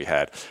discussion we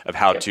had of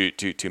how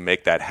to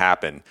make that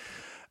happen.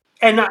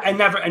 And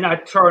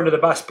not throw her under the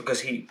bus because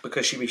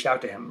she reached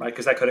out to him, right?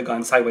 Because that could have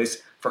gone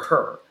sideways for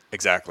her.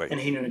 Exactly. And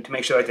he needed to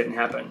make sure that didn't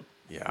happen.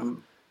 Yeah.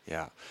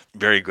 Yeah.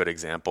 Very good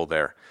example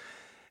there.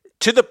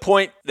 To the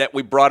point that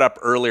we brought up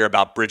earlier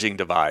about bridging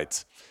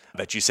divides,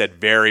 that you said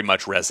very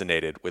much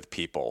resonated with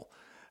people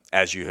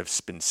as you have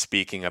been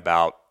speaking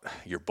about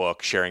your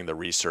book, sharing the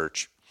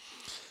research.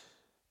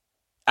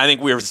 I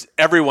think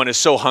everyone is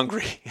so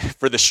hungry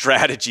for the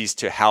strategies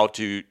to how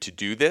to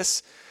do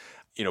this,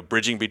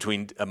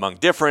 bridging among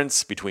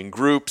difference, between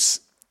groups.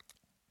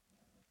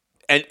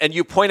 And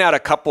you point out a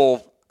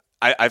couple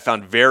I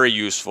found very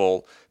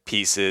useful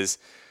pieces: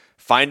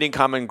 finding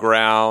common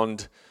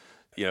ground,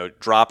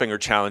 dropping or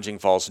challenging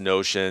false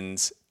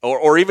notions,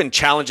 or even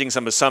challenging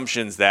some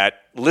assumptions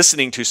that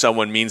listening to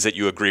someone means that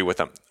you agree with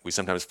them. We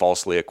sometimes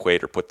falsely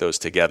equate or put those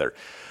together.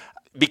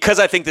 Because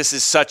I think this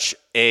is such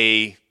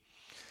a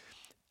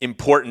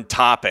important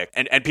topic,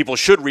 and people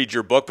should read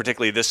your book,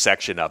 particularly this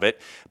section of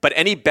it, but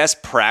any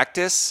best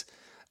practice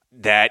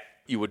that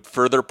you would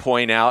further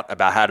point out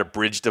about how to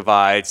bridge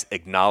divides,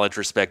 acknowledge,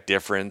 respect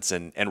difference,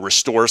 and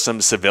restore some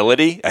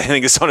civility? I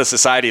think it's on a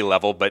society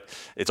level, but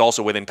it's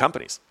also within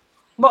companies.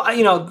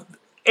 Well,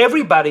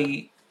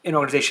 everybody in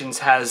organizations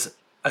has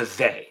a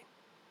they.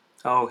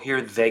 Oh,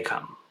 here they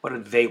come. What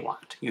do they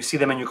want? You see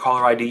them in your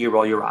caller ID, you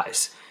roll your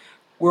eyes.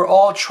 We're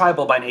all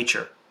tribal by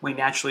nature. We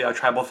naturally are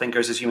tribal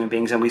thinkers as human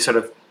beings, and we sort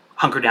of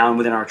hunker down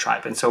within our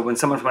tribe. And so when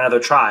someone from another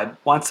tribe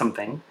wants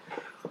something,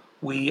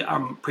 we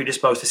are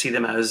predisposed to see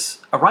them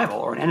as a rival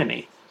or an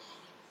enemy.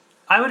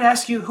 I would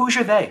ask you, who's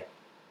your they?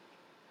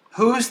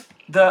 Who's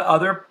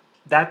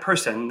that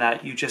person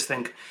that you just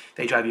think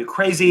they drive you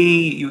crazy,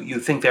 you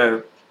think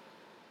they're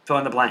fill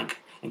in the blank,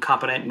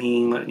 incompetent,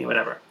 mean,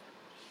 whatever.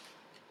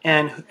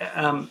 And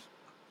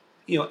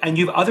and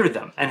you've othered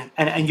them,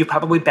 and you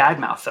probably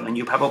badmouth them, and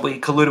you probably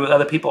colluded with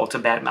other people to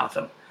badmouth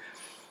them.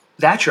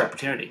 That's your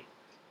opportunity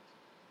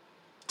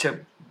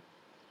to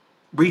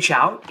reach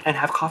out and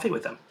have coffee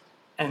with them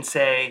and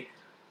say,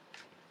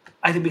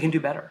 I think we can do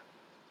better.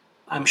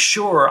 I'm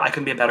sure I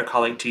can be a better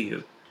colleague to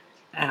you.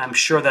 And I'm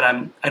sure that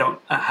I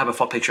don't have a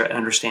full picture and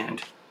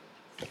understand.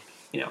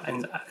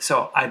 And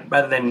so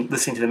rather than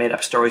listening to the made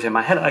up stories in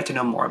my head, I'd like to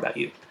know more about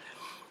you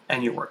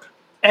and your work.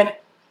 And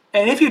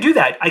if you do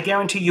that, I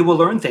guarantee you will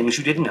learn things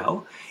you didn't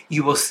know.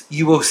 You will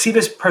see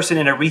this person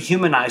in a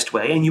rehumanized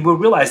way, and you will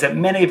realize that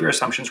many of your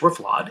assumptions were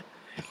flawed.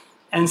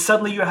 And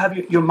suddenly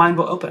your mind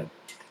will open.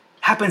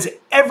 Happens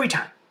every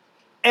time.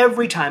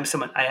 Every time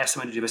I ask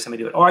someone to do it,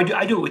 somebody do it. Or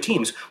I do it with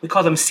teams. We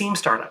call them seam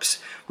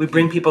startups. We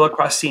bring people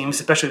across seams,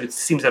 especially with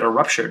seams that are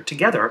ruptured,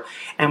 together,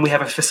 and we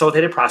have a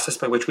facilitated process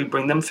by which we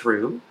bring them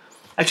through.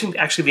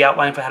 Actually, the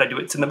outline for how to do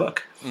it's in the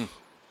book.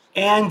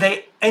 And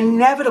they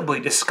inevitably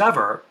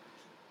discover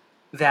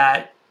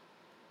that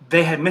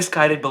they had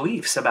misguided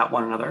beliefs about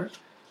one another,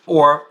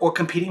 or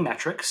competing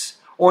metrics,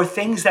 or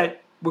things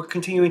that were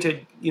continuing to,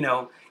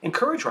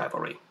 encourage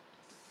rivalry.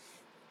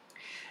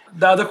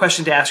 The other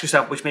question to ask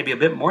yourself, which may be a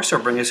bit more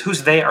sobering, is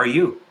whose they are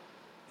you?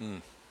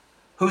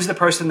 Who's the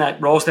person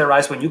that rolls their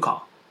eyes when you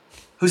call?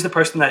 Who's the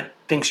person that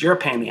thinks you're a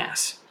pain in the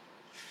ass?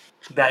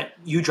 That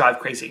you drive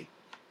crazy?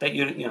 That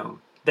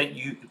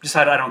you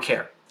decide I don't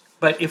care?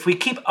 But if we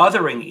keep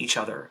othering each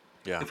other,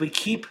 if we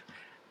keep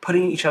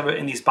putting each other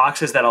in these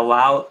boxes that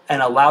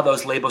allow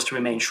those labels to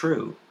remain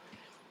true,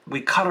 we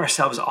cut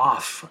ourselves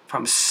off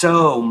from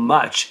so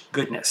much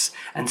goodness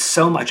and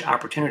so much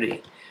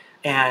opportunity.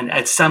 And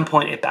at some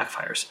point it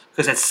backfires,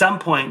 because at some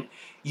point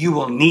you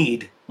will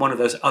need one of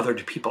those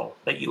othered people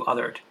that you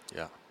othered.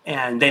 Yeah.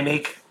 And they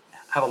may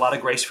have a lot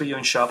of grace for you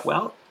and show up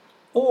well,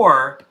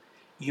 or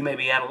you may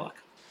be out of luck.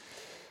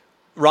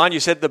 Ron,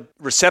 you said the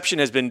reception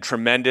has been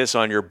tremendous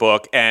on your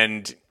book,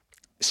 and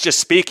it's just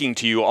speaking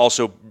to you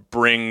also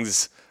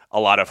brings a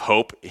lot of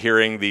hope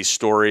hearing these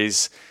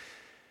stories.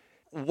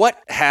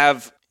 What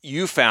have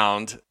you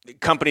found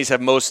companies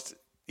have most,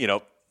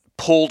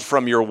 pulled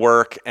from your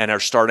work and are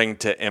starting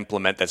to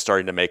implement, that's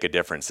starting to make a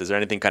difference? Is there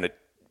anything kind of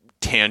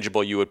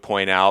tangible you would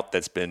point out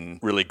that's been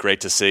really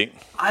great to see?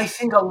 I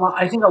think a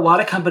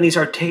lot of companies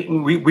are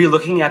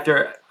re-looking at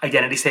their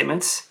identity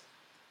statements,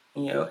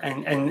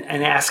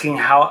 and asking,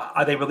 how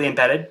are they really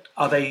embedded?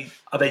 Are they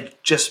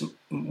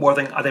more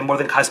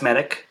than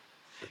cosmetic?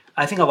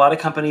 I think a lot of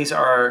companies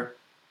are,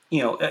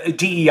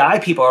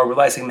 DEI people are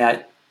realizing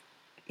that,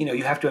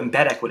 you have to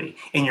embed equity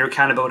in your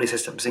accountability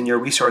systems, in your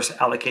resource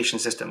allocation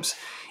systems,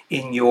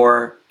 in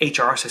your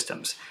HR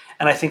systems.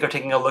 and I think are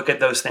taking a look at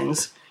those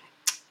things.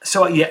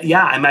 So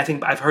yeah, I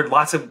think I've heard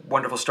lots of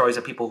wonderful stories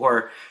of people who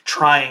are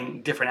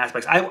trying different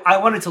aspects. I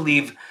wanted to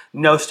leave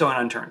no stone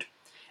unturned.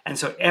 And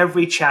so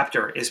every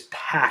chapter is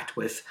packed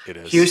with,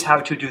 here's how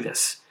to do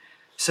this,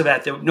 so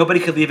that nobody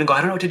could leave and go, I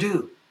don't know what to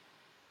do.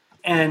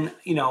 And,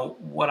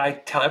 what I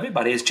tell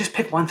everybody is just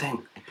pick one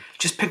thing.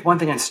 Just pick one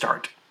thing and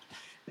start.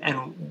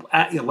 And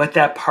let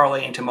that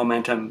parlay into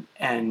momentum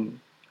and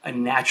a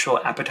natural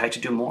appetite to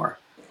do more.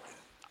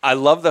 I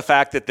love the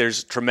fact that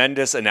there's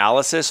tremendous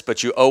analysis,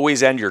 but you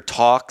always end your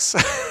talks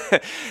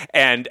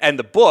and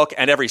the book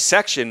and every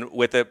section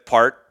with the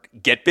part,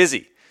 get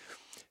busy.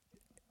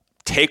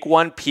 Take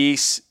one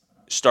piece,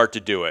 start to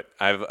do it.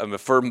 I'm a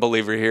firm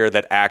believer here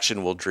that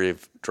action will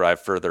drive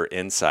further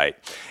insight.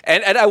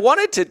 And I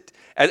wanted to,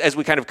 as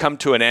we kind of come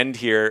to an end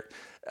here,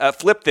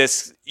 flip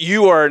this.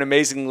 You are an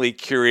amazingly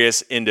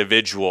curious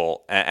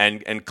individual,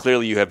 and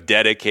clearly you have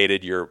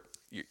dedicated your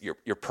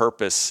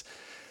purpose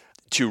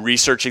to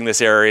researching this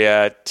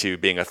area, to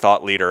being a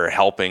thought leader,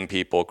 helping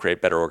people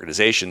create better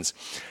organizations.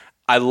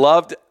 I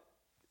loved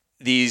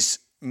these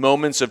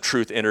moments of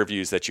truth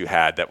interviews that you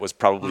had. That was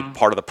probably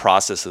part of the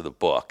process of the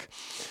book.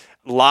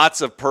 Lots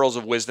of pearls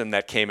of wisdom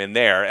that came in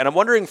there. And I'm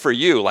wondering for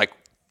you,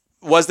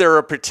 was there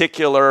a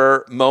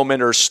particular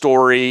moment or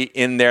story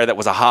in there that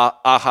was a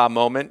aha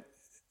moment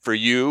for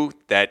you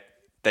that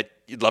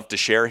you'd love to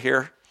share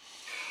here?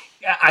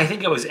 I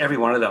think it was every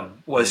one of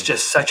them was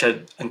just such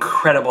an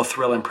incredible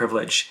thrill and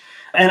privilege.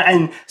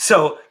 And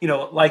so,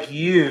 like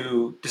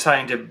you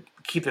deciding to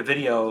keep the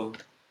video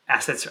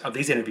assets of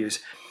these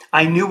interviews,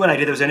 I knew when I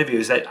did those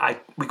interviews that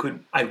I'd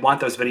want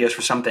those videos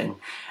for something.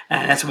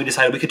 And that's when we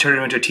decided we could turn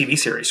them into a TV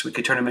series. We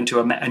could turn them into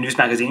a news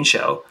magazine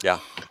show,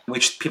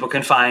 which people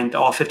can find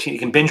all 15. You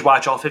can binge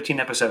watch all 15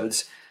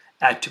 episodes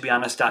at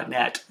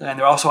tobehonest.net. And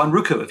they're also on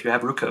Roku if you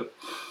have Roku.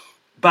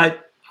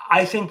 But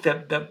I think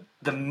that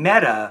the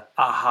meta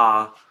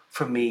aha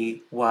for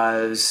me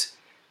was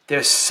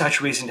there's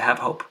such reason to have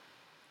hope.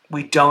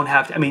 We don't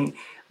have to,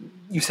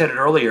 you said it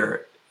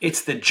earlier,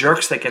 it's the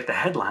jerks that get the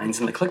headlines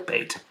and the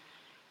clickbait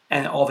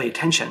and all the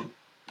attention.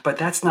 But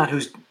they're not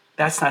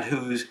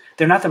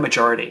the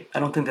majority.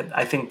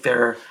 I think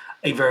they're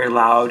a very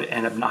loud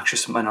and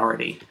obnoxious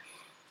minority.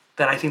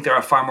 That I think there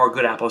are far more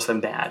good apples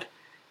than bad.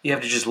 You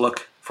have to just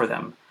look for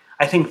them.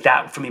 I think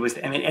that for me was,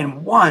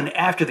 and one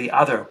after the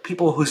other,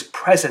 people whose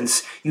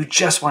presence you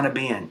just want to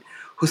be in,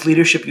 whose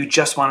leadership you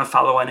just want to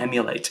follow and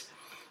emulate,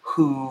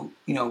 who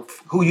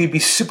you'd be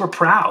super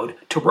proud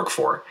to work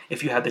for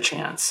if you had the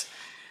chance.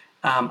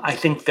 I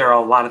think there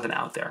are a lot of them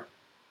out there,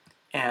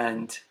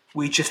 and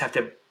we just have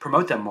to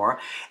promote them more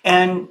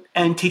and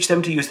teach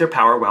them to use their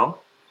power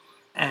well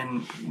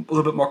and a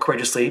little bit more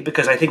courageously,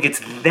 because I think it's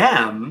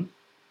them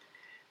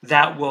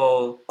that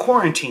will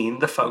quarantine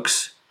the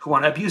folks who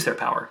want to abuse their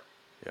power.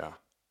 Yeah.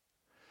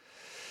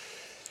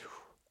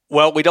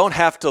 Well, we don't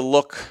have to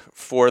look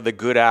for the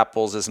good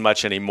apples as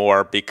much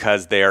anymore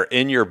because they are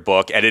in your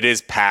book, and it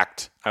is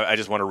packed. I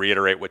just want to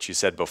reiterate what you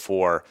said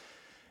before.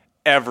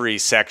 Every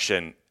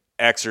section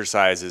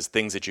exercises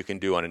things that you can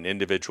do on an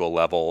individual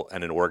level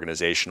and an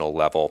organizational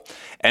level.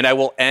 And I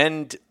will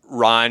end,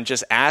 Ron,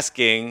 just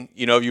asking,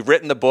 you've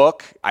written the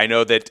book. I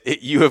know that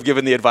you have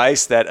given the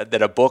advice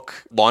that a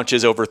book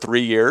launches over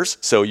 3 years,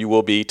 so you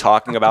will be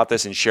talking about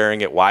this and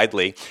sharing it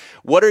widely.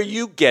 What are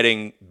you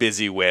getting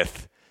busy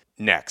with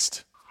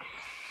next?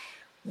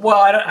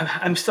 Well,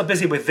 I'm still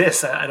busy with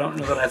this. I don't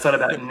know what I thought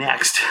about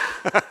next.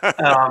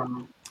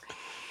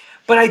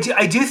 But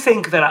I do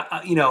think that,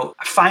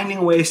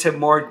 finding ways to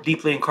more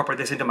deeply incorporate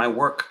this into my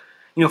work.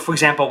 For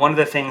example, one of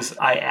the things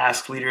I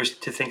ask leaders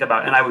to think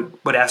about, and I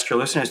would ask your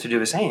listeners to do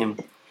the same,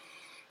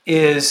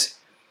 is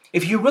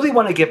if you really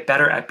want to get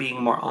better at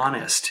being more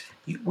honest,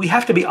 we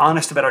have to be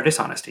honest about our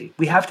dishonesty.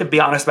 We have to be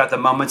honest about the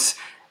moments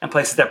and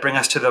places that bring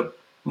us to the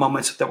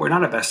moments that we're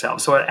not our best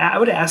selves. So I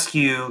would ask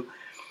you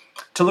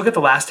to look at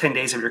the last 10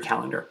 days of your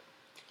calendar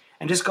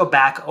and just go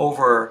back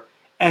over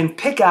and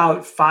pick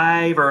out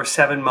 5 or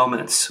 7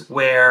 moments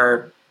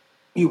where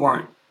you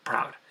weren't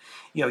proud.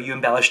 You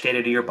embellished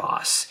data to your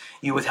boss.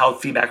 You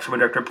withheld feedback from a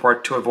direct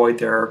report to avoid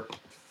their,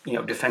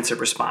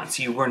 defensive response.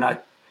 You were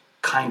not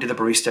kind to the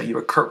barista. You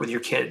were curt with your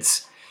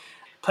kids.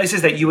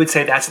 Places that you would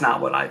say, that's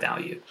not what I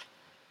value.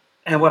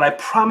 And what I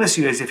promise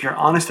you is if you're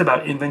honest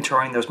about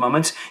inventorying those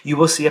moments, you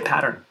will see a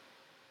pattern.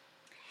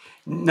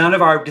 None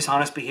of our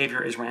dishonest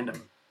behavior is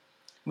random.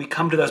 We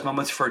come to those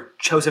moments for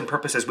chosen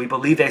purposes. We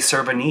believe they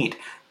serve a need.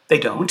 They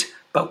don't,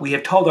 but we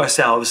have told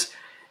ourselves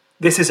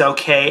this is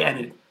okay,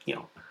 and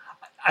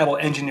I will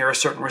engineer a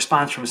certain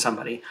response from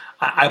somebody.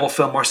 I will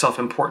feel more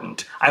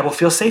self-important. I will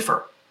feel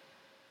safer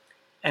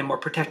and more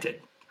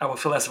protected. I will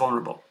feel less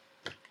vulnerable.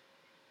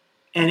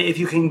 And if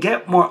you can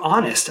get more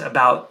honest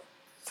about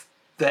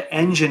the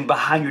engine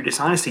behind your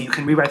dishonesty, you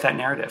can rewrite that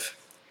narrative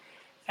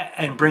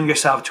and bring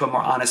yourself to a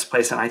more honest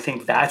place. And I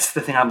think that's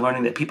the thing I'm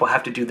learning, that people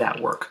have to do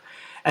that work.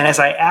 And as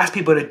I ask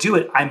people to do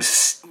it, I'm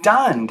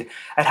stunned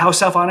at how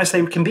self-honest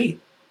they can be.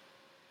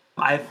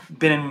 I've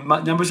been in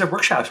numbers of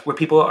workshops where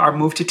people are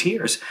moved to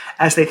tears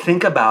as they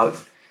think about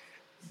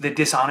the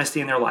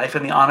dishonesty in their life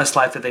and the honest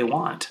life that they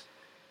want.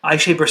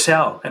 Aisha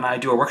Bursell and I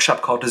do a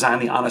workshop called Design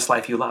the Honest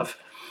Life You Love.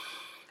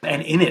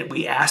 And in it,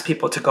 we ask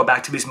people to go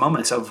back to these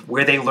moments of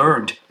where they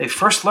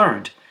first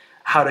learned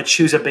how to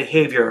choose a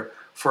behavior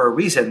for a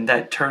reason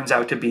that turns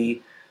out to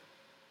be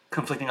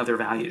conflicting of their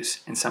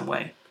values in some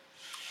way,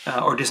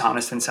 or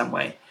dishonest in some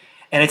way.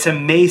 And it's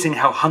amazing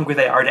how hungry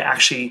they are to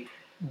actually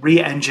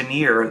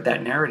re-engineer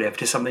that narrative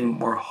to something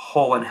more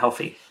whole and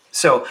healthy.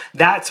 So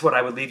that's what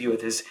I would leave you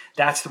with, is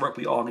that's the work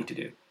we all need to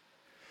do.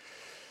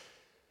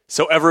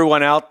 So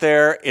everyone out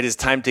there, it is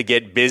time to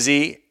get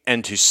busy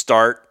and to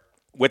start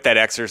with that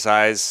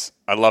exercise.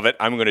 I love it.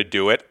 I'm going to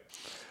do it.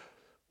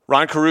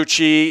 Ron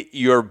Carucci,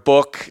 your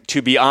book,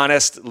 To Be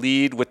Honest,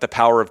 Lead with the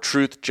Power of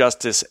Truth,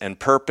 Justice, and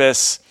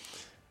Purpose.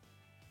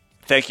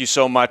 Thank you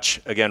so much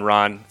again,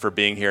 Ron, for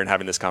being here and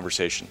having this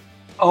conversation.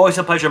 Always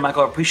a pleasure,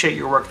 Michael. I appreciate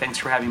your work. Thanks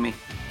for having me.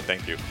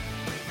 Thank you.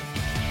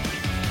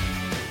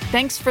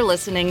 Thanks for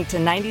listening to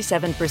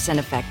 97%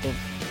 Effective,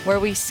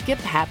 where we skip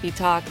happy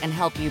talk and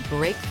help you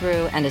break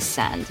through and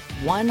ascend,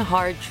 one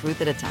hard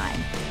truth at a time.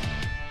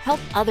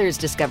 Help others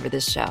discover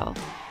this show.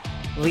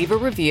 Leave a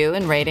review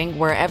and rating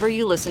wherever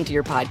you listen to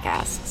your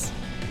podcasts.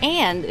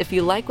 And if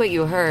you like what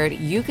you heard,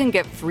 you can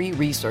get free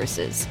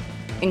resources,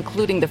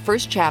 including the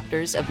first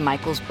chapters of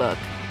Michael's book,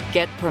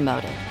 Get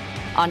Promoted,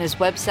 on his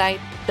website,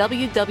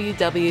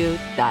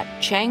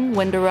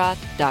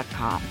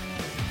 www.changwenderoth.com.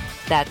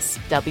 That's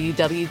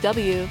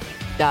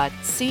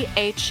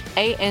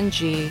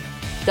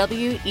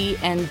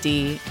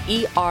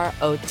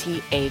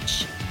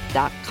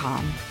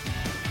www.changwenderoth.com.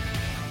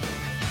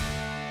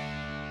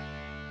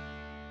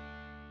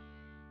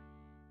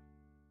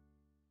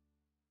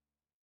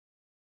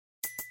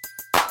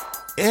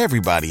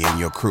 Everybody in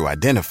your crew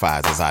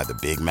identifies as either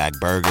Big Mac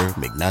Burger,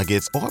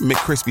 McNuggets, or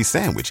McCrispy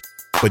Sandwich.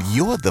 But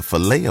you're the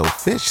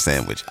Filet-O-Fish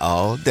Sandwich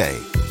all day.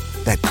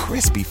 That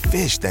crispy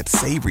fish, that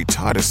savory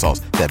tartar sauce,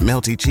 that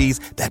melty cheese,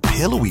 that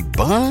pillowy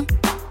bun.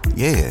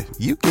 Yeah,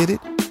 you get it.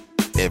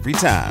 Every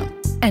time.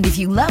 And if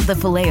you love the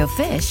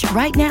Filet-O-Fish,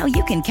 right now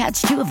you can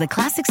catch two of the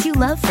classics you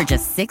love for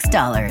just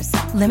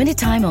 $6. Limited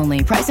time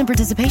only. Price and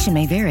participation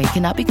may vary.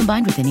 Cannot be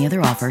combined with any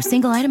other offer.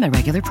 Single item at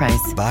regular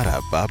price.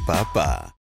 Ba-da-ba-ba-ba.